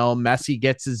final. Messi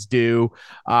gets his due.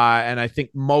 And I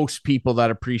think most people that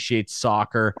appreciate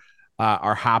soccer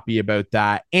are happy about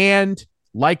that. And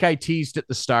like I teased at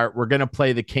the start, we're going to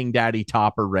play the King Daddy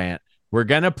Topper rant. We're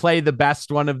going to play the best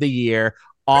one of the year,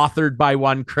 authored by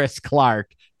one Chris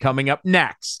Clark, coming up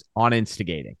next on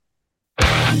Instigating.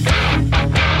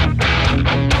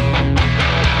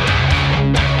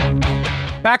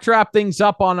 Back to wrap things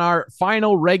up on our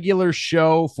final regular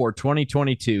show for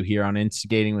 2022 here on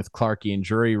Instigating with Clarky and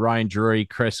Drury. Ryan Drury,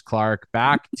 Chris Clark,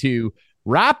 back to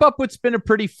wrap up what's been a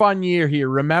pretty fun year here.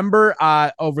 Remember,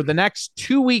 over the next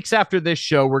 2 weeks after this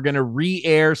show, we're going to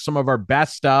re-air some of our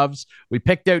best ofs. We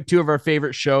picked out two of our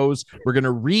favorite shows. We're going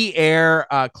to re-air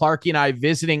Clarky and I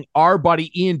visiting our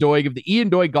buddy Ian Doig of the Ian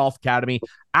Doig Golf Academy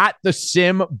at the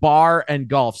Sim Bar and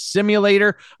Golf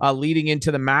Simulator, leading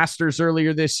into the Masters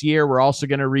earlier this year. We're also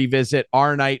going to revisit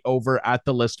our night over at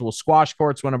the Listowel Squash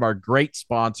Courts, one of our great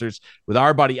sponsors, with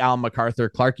our buddy Alan MacArthur.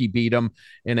 Clarky beat him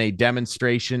in a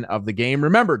demonstration of the game. game.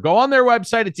 Remember, go on their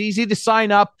website. It's easy to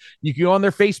sign up. You can go on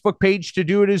their Facebook page to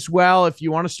do it as well. If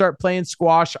you want to start playing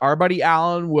squash, our buddy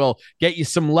Alan will get you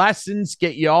some lessons,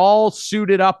 get you all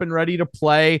suited up and ready to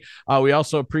play. We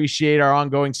also appreciate our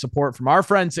ongoing support from our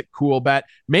friends at CoolBet.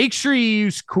 Make sure you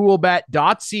use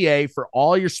coolbet.ca for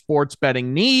all your sports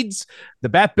betting needs. The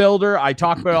Bet Builder, I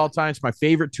talk about it all the time. It's my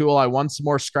favorite tool. I won some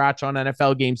more scratch on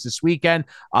NFL games this weekend.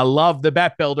 I love the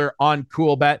Bet Builder on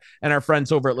CoolBet and our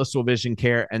friends over at Listowel Vision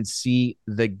Care and See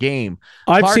the Game.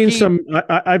 I've seen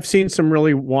some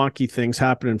really wonky things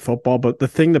happen in football, but the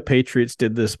thing the Patriots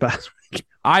did this past week,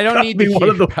 I don't need to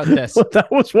hear about this. That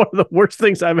was one of the worst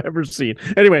things I've ever seen.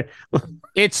 Anyway,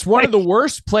 it's one of the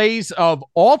worst plays of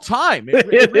all time.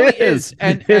 It really is.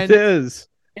 And it is.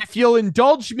 If you'll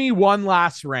indulge me one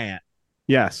last rant.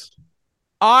 Yes.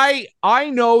 I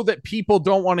know that people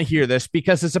don't want to hear this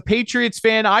because as a Patriots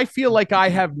fan, I feel like I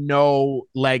have no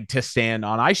leg to stand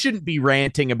on. I shouldn't be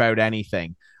ranting about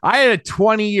anything. I had a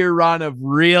 20-year run of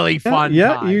really fun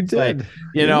times. You did.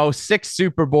 Like, 6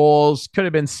 Super Bowls, could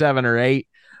have been 7 or 8,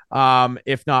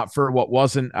 if not for what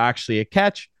wasn't actually a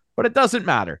catch, but it doesn't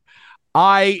matter.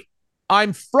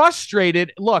 I'm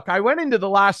frustrated. Look, I went into the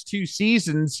last 2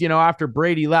 seasons, after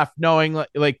Brady left, knowing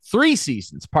like 3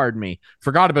 seasons,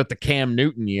 forgot about the Cam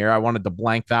Newton year. I wanted to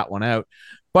blank that one out.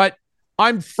 But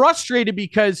I'm frustrated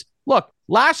because, look,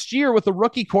 last year with a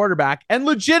rookie quarterback, and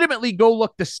legitimately go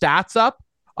look the stats up.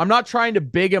 I'm not trying to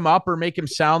big him up or make him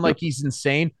sound like he's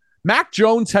insane. Mac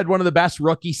Jones had one of the best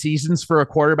rookie seasons for a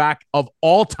quarterback of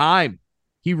all time.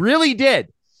 He really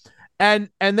did. And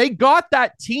they got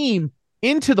that team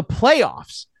into the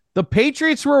playoffs. The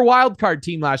Patriots were a wild card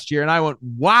team last year, and I went,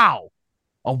 wow,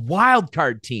 a wild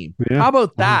card team. Yeah. How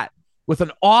about that? With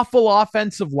an awful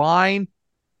offensive line,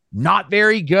 not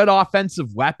very good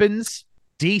offensive weapons,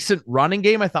 decent running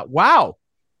game. I thought, wow,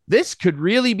 this could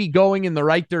really be going in the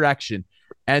right direction.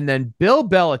 And then Bill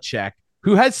Belichick,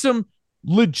 who has some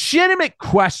legitimate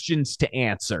questions to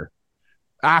answer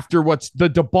after what's the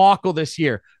debacle this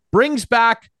year, brings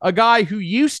back a guy who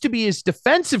used to be his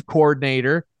defensive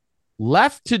coordinator,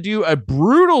 left to do a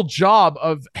brutal job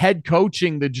of head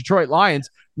coaching the Detroit Lions.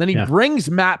 Then he brings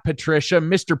Matt Patricia,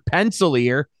 Mr.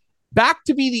 Pencilier, back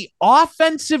to be the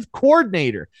offensive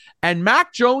coordinator. And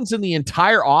Mac Jones and the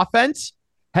entire offense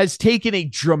has taken a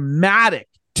dramatic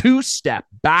 2-step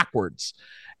backwards.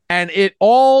 And it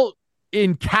all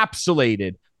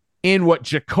encapsulated in what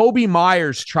Jacoby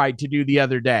Myers tried to do the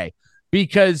other day,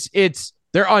 because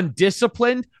they're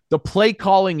undisciplined. The play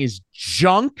calling is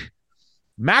junk.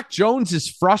 Mac Jones is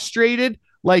frustrated.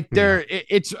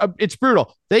 It's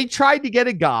brutal. They tried to get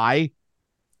a guy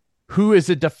who is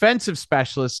a defensive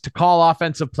specialist to call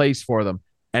offensive plays for them,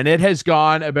 and it has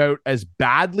gone about as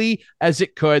badly as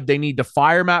it could. They need to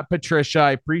fire Matt Patricia.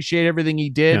 I appreciate everything he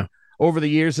did over the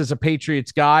years as a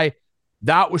Patriots guy.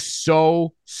 That was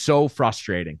so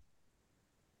frustrating.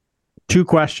 2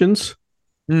 questions.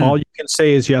 All you can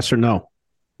say is yes or no.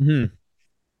 Mm-hmm.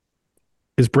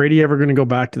 Is Brady ever going to go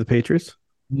back to the Patriots?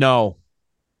 No.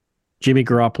 Jimmy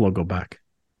Garoppolo go back?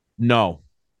 No.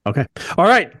 Okay. All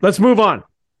right. Let's move on.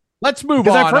 I've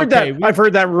heard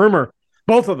that rumor.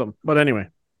 Both of them. But anyway,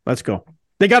 let's go.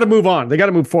 They got to move on. They got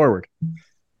to move forward.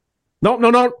 No.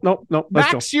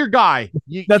 Max, your guy.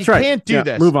 That's right. You can't do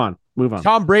this. Move on.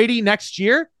 Tom Brady next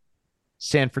year,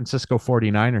 San Francisco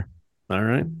 49er. All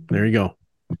right. There you go.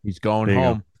 He's going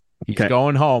home. He's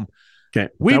going home. Okay.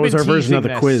 That was our version of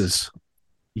the quiz.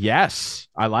 Yes.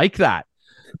 I like that.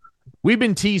 We've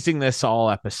been teasing this all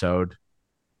episode.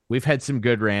 We've had some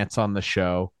good rants on the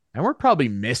show, and we're probably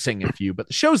missing a few, but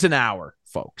the show's an hour,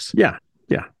 folks. Yeah.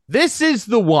 This is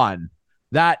the one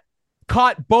that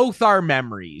caught both our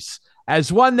memories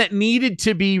as one that needed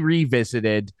to be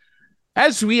revisited.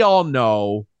 As we all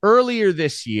know, earlier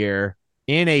this year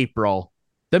in April,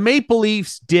 the Maple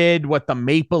Leafs did what the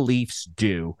Maple Leafs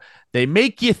do. They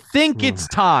make you think it's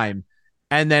time,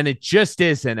 and then it just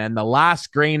isn't. And the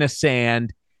last grain of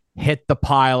sand hit the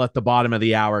pile at the bottom of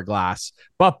the hourglass.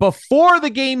 But before the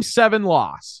Game 7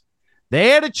 loss, they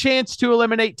had a chance to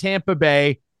eliminate Tampa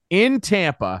Bay in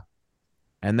Tampa,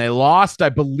 and they lost, I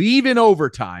believe, in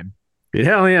overtime.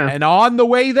 Hell yeah. And on the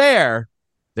way there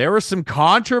were some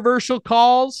controversial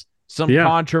calls, some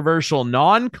controversial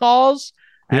non-calls.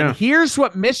 And here's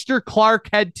what Mr. Clark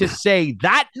had to say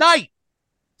that night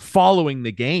following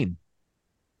the game.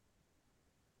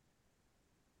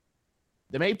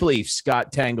 The Maple Leafs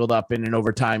got tangled up in an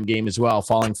overtime game as well,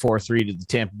 falling 4-3 to the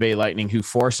Tampa Bay Lightning, who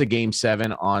force a Game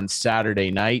 7 on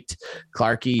Saturday night.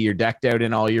 Clarky, you're decked out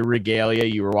in all your regalia.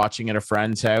 You were watching at a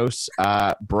friend's house.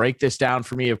 Break this down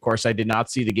for me. Of course, I did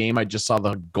not see the game. I just saw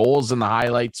the goals and the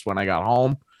highlights when I got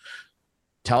home.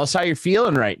 tell us how you're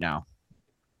feeling right now.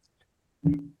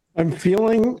 I'm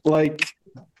feeling like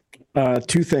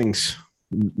two things.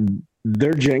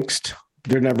 They're jinxed.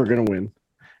 They're never going to win.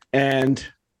 And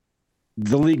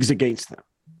the league's against them.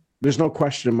 There's no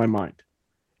question in my mind.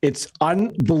 It's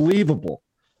unbelievable.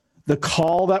 The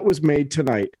call that was made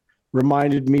tonight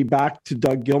reminded me back to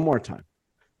Doug Gilmour time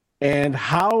and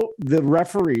how the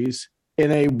referees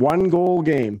in a 1-goal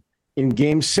game in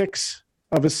game 6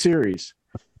 of a series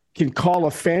can call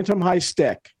a phantom high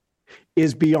stick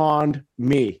is beyond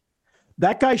me.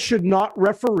 That guy should not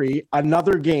referee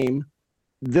another game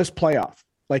this playoff,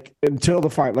 like until the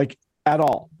final, like at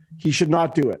all. He should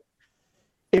not do it.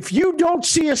 If you don't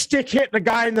see a stick hitting a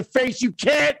guy in the face, you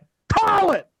can't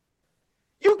call it.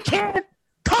 You can't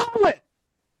call it.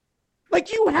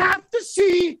 Like, you have to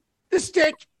see the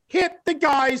stick hit the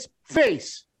guy's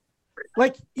face.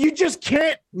 Like, you just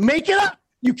can't make it up.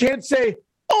 You can't say,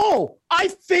 oh, I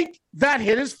think that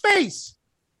hit his face.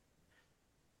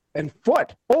 And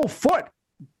foot.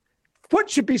 Foot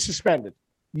should be suspended.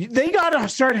 They got to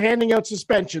start handing out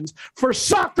suspensions for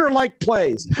soccer-like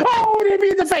plays. Oh, what do you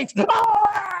mean the face? Oh,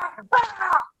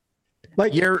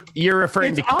 Like, you're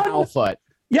referring to Cal Foot.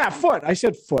 Yeah, Foot. I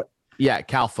said Foot. Yeah,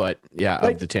 Cal Foot. Yeah,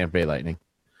 like, of the Tampa Bay Lightning.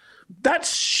 That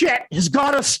shit has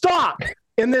got to stop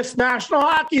in this National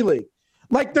Hockey League.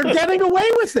 Like, they're getting away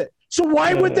with it. So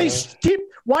why wouldn't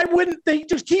they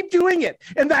just keep doing it?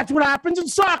 And that's what happens in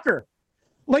soccer.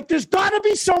 Like, there's got to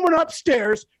be someone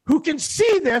upstairs who can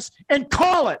see this and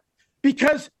call it,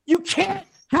 because you can't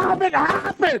have it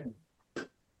happen.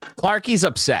 Clarkie's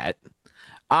upset.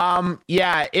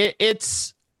 Yeah,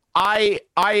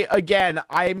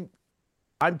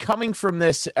 I'm coming from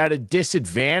this at a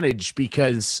disadvantage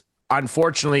because,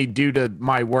 unfortunately, due to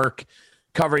my work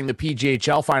covering the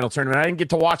PGHL final tournament, I didn't get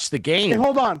to watch the game. Hey,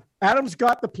 hold on. Adam's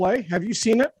got the play. Have you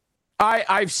seen it?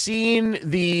 I've seen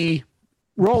the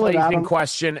roll it, Adam.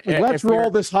 Question. Let's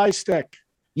roll this high stick.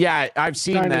 Yeah, I've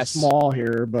seen kind this. Of small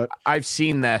here, but I've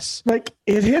seen this. Like,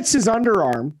 it hits his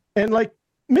underarm and like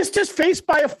missed his face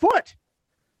by a foot.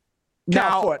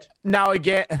 Now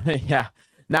again, yeah.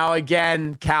 Now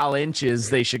again, Cal Inches,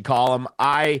 they should call him.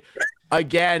 I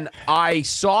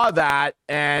saw that,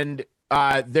 and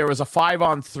there was a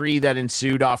 5-on-3 that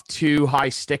ensued off 2 high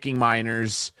sticking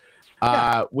minors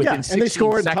within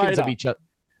 16 seconds of each other.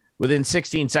 Within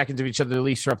 16 seconds of each other, the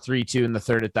Leafs were up 3-2 in the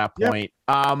third at that point.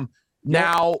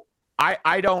 Now,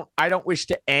 I don't wish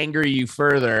to anger you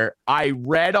further. I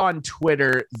read on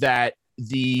Twitter that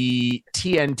the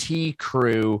TNT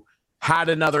crew had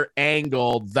another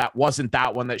angle that wasn't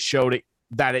that one that showed it,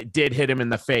 that it did hit him in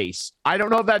the face. I don't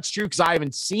know if that's true because I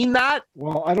haven't seen that.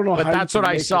 Well, I don't know. But that's what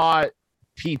I saw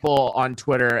people on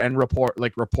Twitter and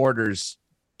reporters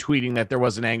tweeting that there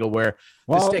was an angle where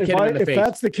the stick hit him in the face. If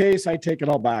that's the case, I take it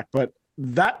all back. But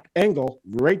that angle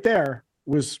right there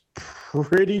was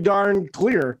pretty darn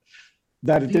clear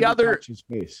that it didn't touch his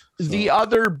face. So. The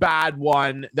other bad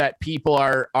one that people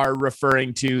are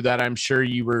referring to that I'm sure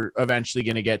you were eventually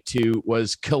going to get to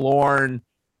was Killorn.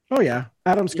 Oh, yeah.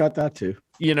 Adam's got that too.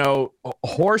 You know,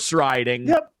 horse riding.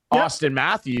 Yep. Austin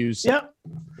Matthews. Yep.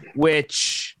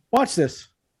 Which... Watch this.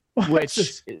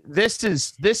 This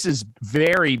is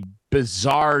very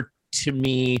bizarre to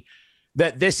me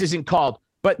that this isn't called.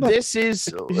 But this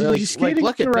is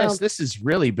look at this. This is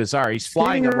really bizarre. He's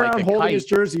flying around like holding his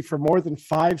jersey for more than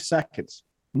 5 seconds.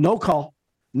 No call.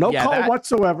 No call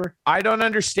whatsoever. I don't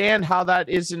understand how that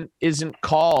isn't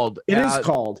called. It is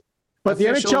called. But the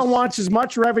NHL wants as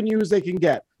much revenue as they can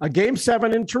get. A Game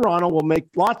 7 in Toronto will make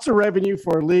lots of revenue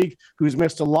for a league who's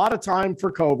missed a lot of time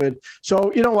for COVID.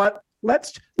 So you know what?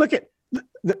 Let's look at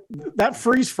that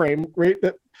freeze frame, right?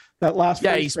 That last.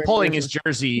 Yeah, he's pulling his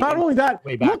jersey. Not only that,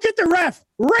 look at the ref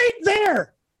right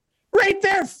there,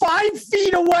 5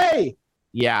 feet away.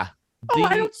 Yeah.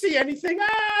 I don't see anything.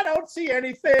 I don't see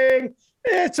anything.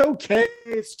 It's okay.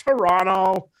 It's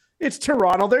Toronto.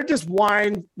 They're just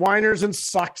whiners and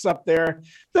sucks up there.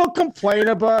 They'll complain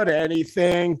about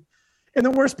anything. And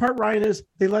the worst part, Ryan, is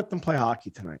they let them play hockey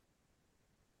tonight.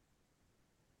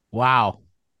 Wow.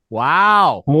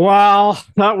 Wow.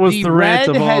 That was the rant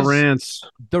of all rants.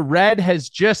 The red has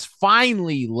just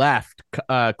finally left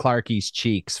Clarkie's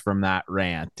cheeks from that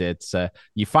rant. It's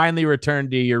you finally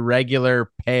returned to your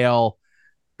regular pale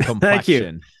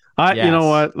complexion. Thank you. You know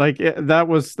what? Like that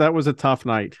was a tough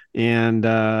night, and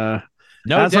as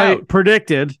I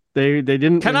predicted, they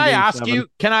didn't. Can I ask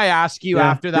you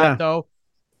after that though?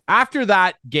 After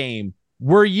that game,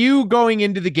 were you going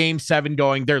into the Game 7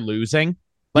 going, they're losing?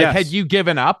 Like, had you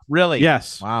given up? Really?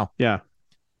 Yes. Wow. Yeah.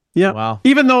 Wow.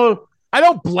 Even though I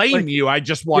don't blame you, I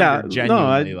just wondered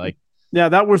genuinely. Yeah,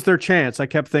 that was their chance. I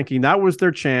kept thinking that was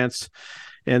their chance,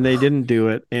 and they didn't do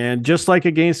it. And just like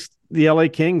against the LA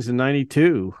Kings in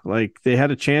 '92, like they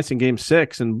had a chance in Game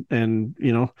 6, and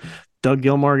Doug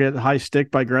Gilmour get high stick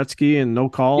by Gretzky and no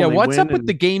call. Yeah, what's up with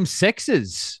the Game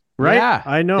 6s? Right, yeah,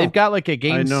 I know they've got like a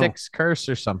Game 6 curse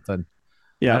or something.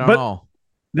 Yeah, I don't know.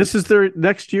 This is their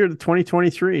next year, the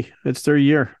 2023. It's their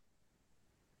year.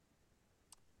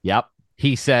 Yep.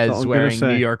 He says wearing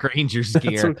New York Rangers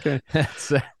gear.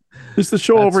 That's okay. Is the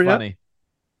show over yet?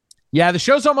 Yeah, the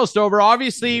show's almost over.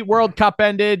 Obviously, World Cup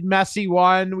ended. Messi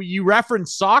won. You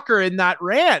referenced soccer in that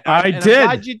rant. I did. I'm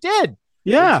glad you did.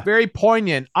 Yeah. It's very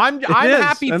poignant. I'm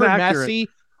happy for Messi.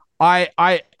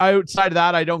 I outside of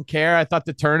that, I don't care. I thought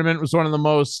the tournament was one of the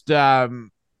most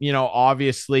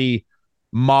obviously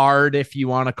marred, if you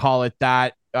want to call it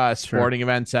that, sporting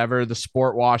events ever. The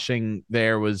sport washing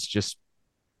there was just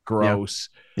gross.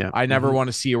 Yeah. I never want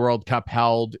to see a World Cup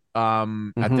held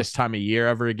at this time of year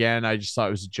ever again. I just thought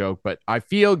it was a joke, but I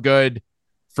feel good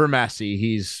for Messi.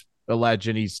 He's a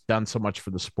legend. He's done so much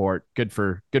for the sport. Good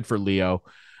for Leo.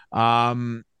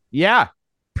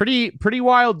 Pretty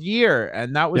wild year,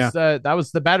 and that was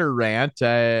the better rant.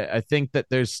 I think that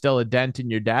there's still a dent in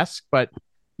your desk, but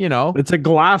it's a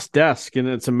glass desk, and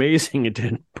it's amazing it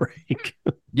didn't break.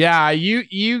 Yeah, you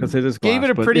gave it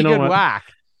a pretty good whack.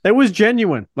 It was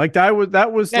genuine. Like that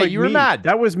was like you were mad.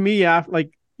 That was me after,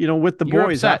 with the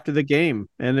boys after the game,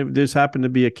 and it just happened to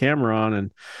be a camera on,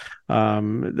 and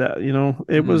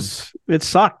it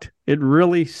sucked. It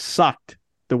really sucked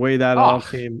the way that all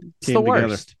came together.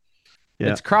 Worst.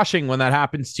 Yeah. It's crushing when that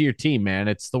happens to your team, man.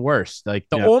 It's the worst. Like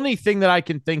the only thing that I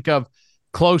can think of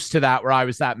close to that where I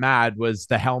was that mad was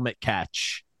the helmet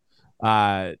catch.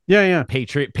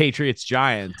 Patriots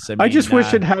Giants. I just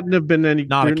wish it hadn't have been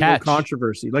no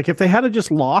controversy. Like if they had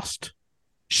just lost,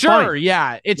 sure, fine,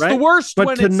 yeah, it's right? The worst. But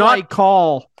when to it's not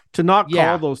call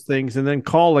those things and then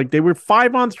call like they were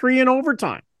 5-on-3 in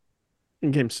overtime in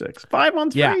Game 6,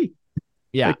 5-on-3.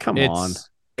 Yeah, like, come on.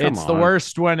 It's the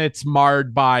worst when it's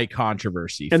marred by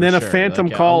controversy. And then a phantom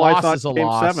call. I thought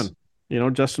Game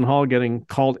 7. Justin Hall getting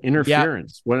called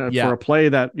interference for a play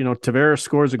that, Tavares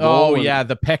scores a goal. Oh, yeah,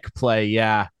 the pick play.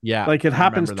 Yeah. Like it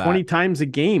happens 20 times a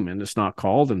game and it's not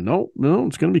called. And no,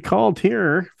 it's going to be called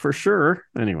here for sure.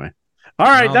 Anyway. All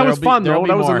right, that was fun, though.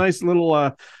 That was a nice little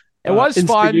it was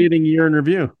instigating year in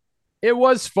review. It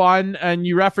was fun, and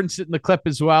you referenced it in the clip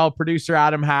as well. Producer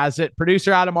Adam has it.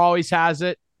 Producer Adam always has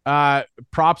it.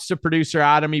 Props to producer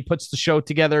Adam. He puts the show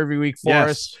together every week for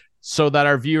us, so that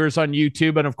our viewers on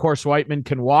YouTube and, of course, Whiteman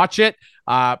can watch it.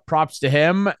 Props to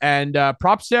him, and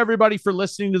props to everybody for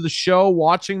listening to the show,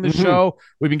 watching the show.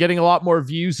 We've been getting a lot more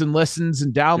views and listens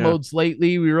and downloads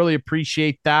lately. We really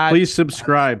appreciate that. Please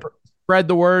subscribe. Spread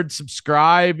the word,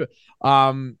 subscribe.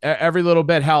 Every little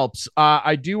bit helps.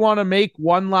 I do want to make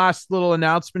one last little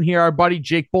announcement here. Our buddy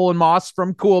Jake Bolenmoss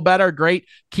from Coolbet, our great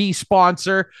key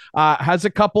sponsor, has a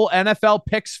couple NFL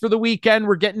picks for the weekend.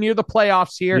 We're getting near the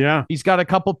playoffs here. Yeah. He's got a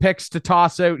couple picks to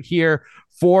toss out here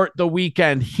for the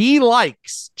weekend.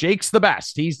 Jake's the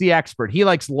best. He's the expert. He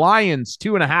likes Lions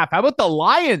 2.5. How about the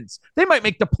Lions? They might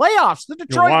make the playoffs. The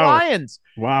Detroit Lions.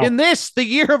 Wow. In the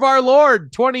year of our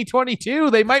Lord,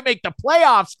 2022, they might make the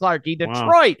playoffs, Clarky.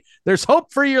 Detroit. Wow. There's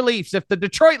hope for your Leafs. If the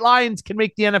Detroit Lions can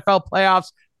make the NFL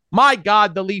playoffs, my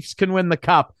God, the Leafs can win the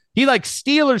cup. He likes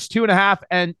Steelers 2.5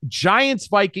 and Giants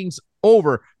Vikings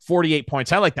over 48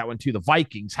 points. I like that one too. The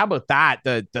Vikings. How about that?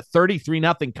 The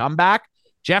 33-0 comeback.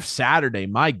 Jeff Saturday,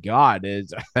 my God,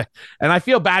 is and I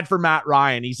feel bad for Matt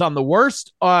Ryan. He's on the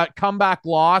worst comeback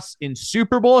loss in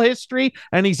Super Bowl history,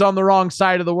 and he's on the wrong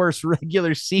side of the worst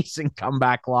regular season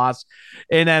comeback loss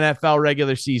in NFL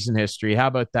regular season history. How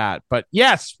about that? But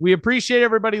yes, we appreciate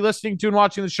everybody listening to and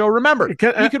watching the show. Remember, you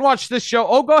can watch this show.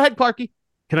 Oh, go ahead, Clarky.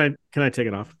 Can I take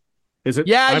it off? Is it?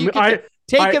 Yeah, you can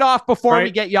take it off before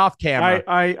we get you off camera.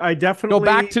 I definitely go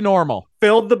back to normal.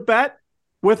 Filled the bet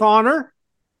with honor.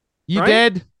 You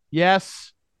did?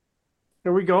 Yes.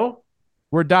 There we go.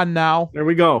 We're done now. There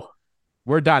we go.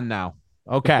 We're done now.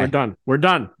 Okay. We're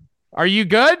done. Are you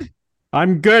good?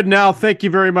 I'm good now. Thank you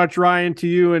very much, Ryan, to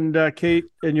you and Kate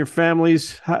and your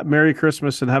families. Merry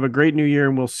Christmas and have a great new year,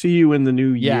 and we'll see you in the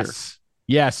new year.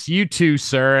 Yes, you too,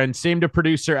 sir. And same to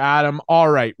producer Adam. All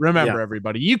right. Remember,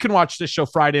 everybody, you can watch this show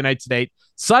Friday nights at 8,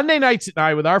 Sunday nights at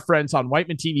 9 with our friends on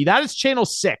Whiteman TV. That is channel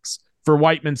 6. For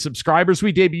Whiteman subscribers,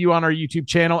 we debut on our YouTube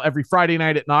channel every Friday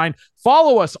night at 9.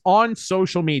 Follow us on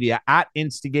social media at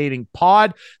Instigating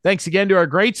Pod. Thanks again to our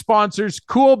great sponsors,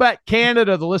 Coolbet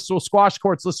Canada, the Listowel Squash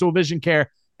Courts, Listowel Vision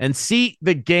Care, and see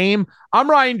the game. I'm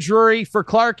Ryan Drury for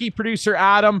Clarky, producer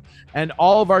Adam, and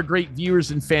all of our great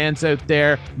viewers and fans out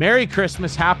there. Merry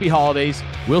Christmas, happy holidays.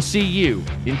 We'll see you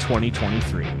in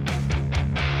 2023.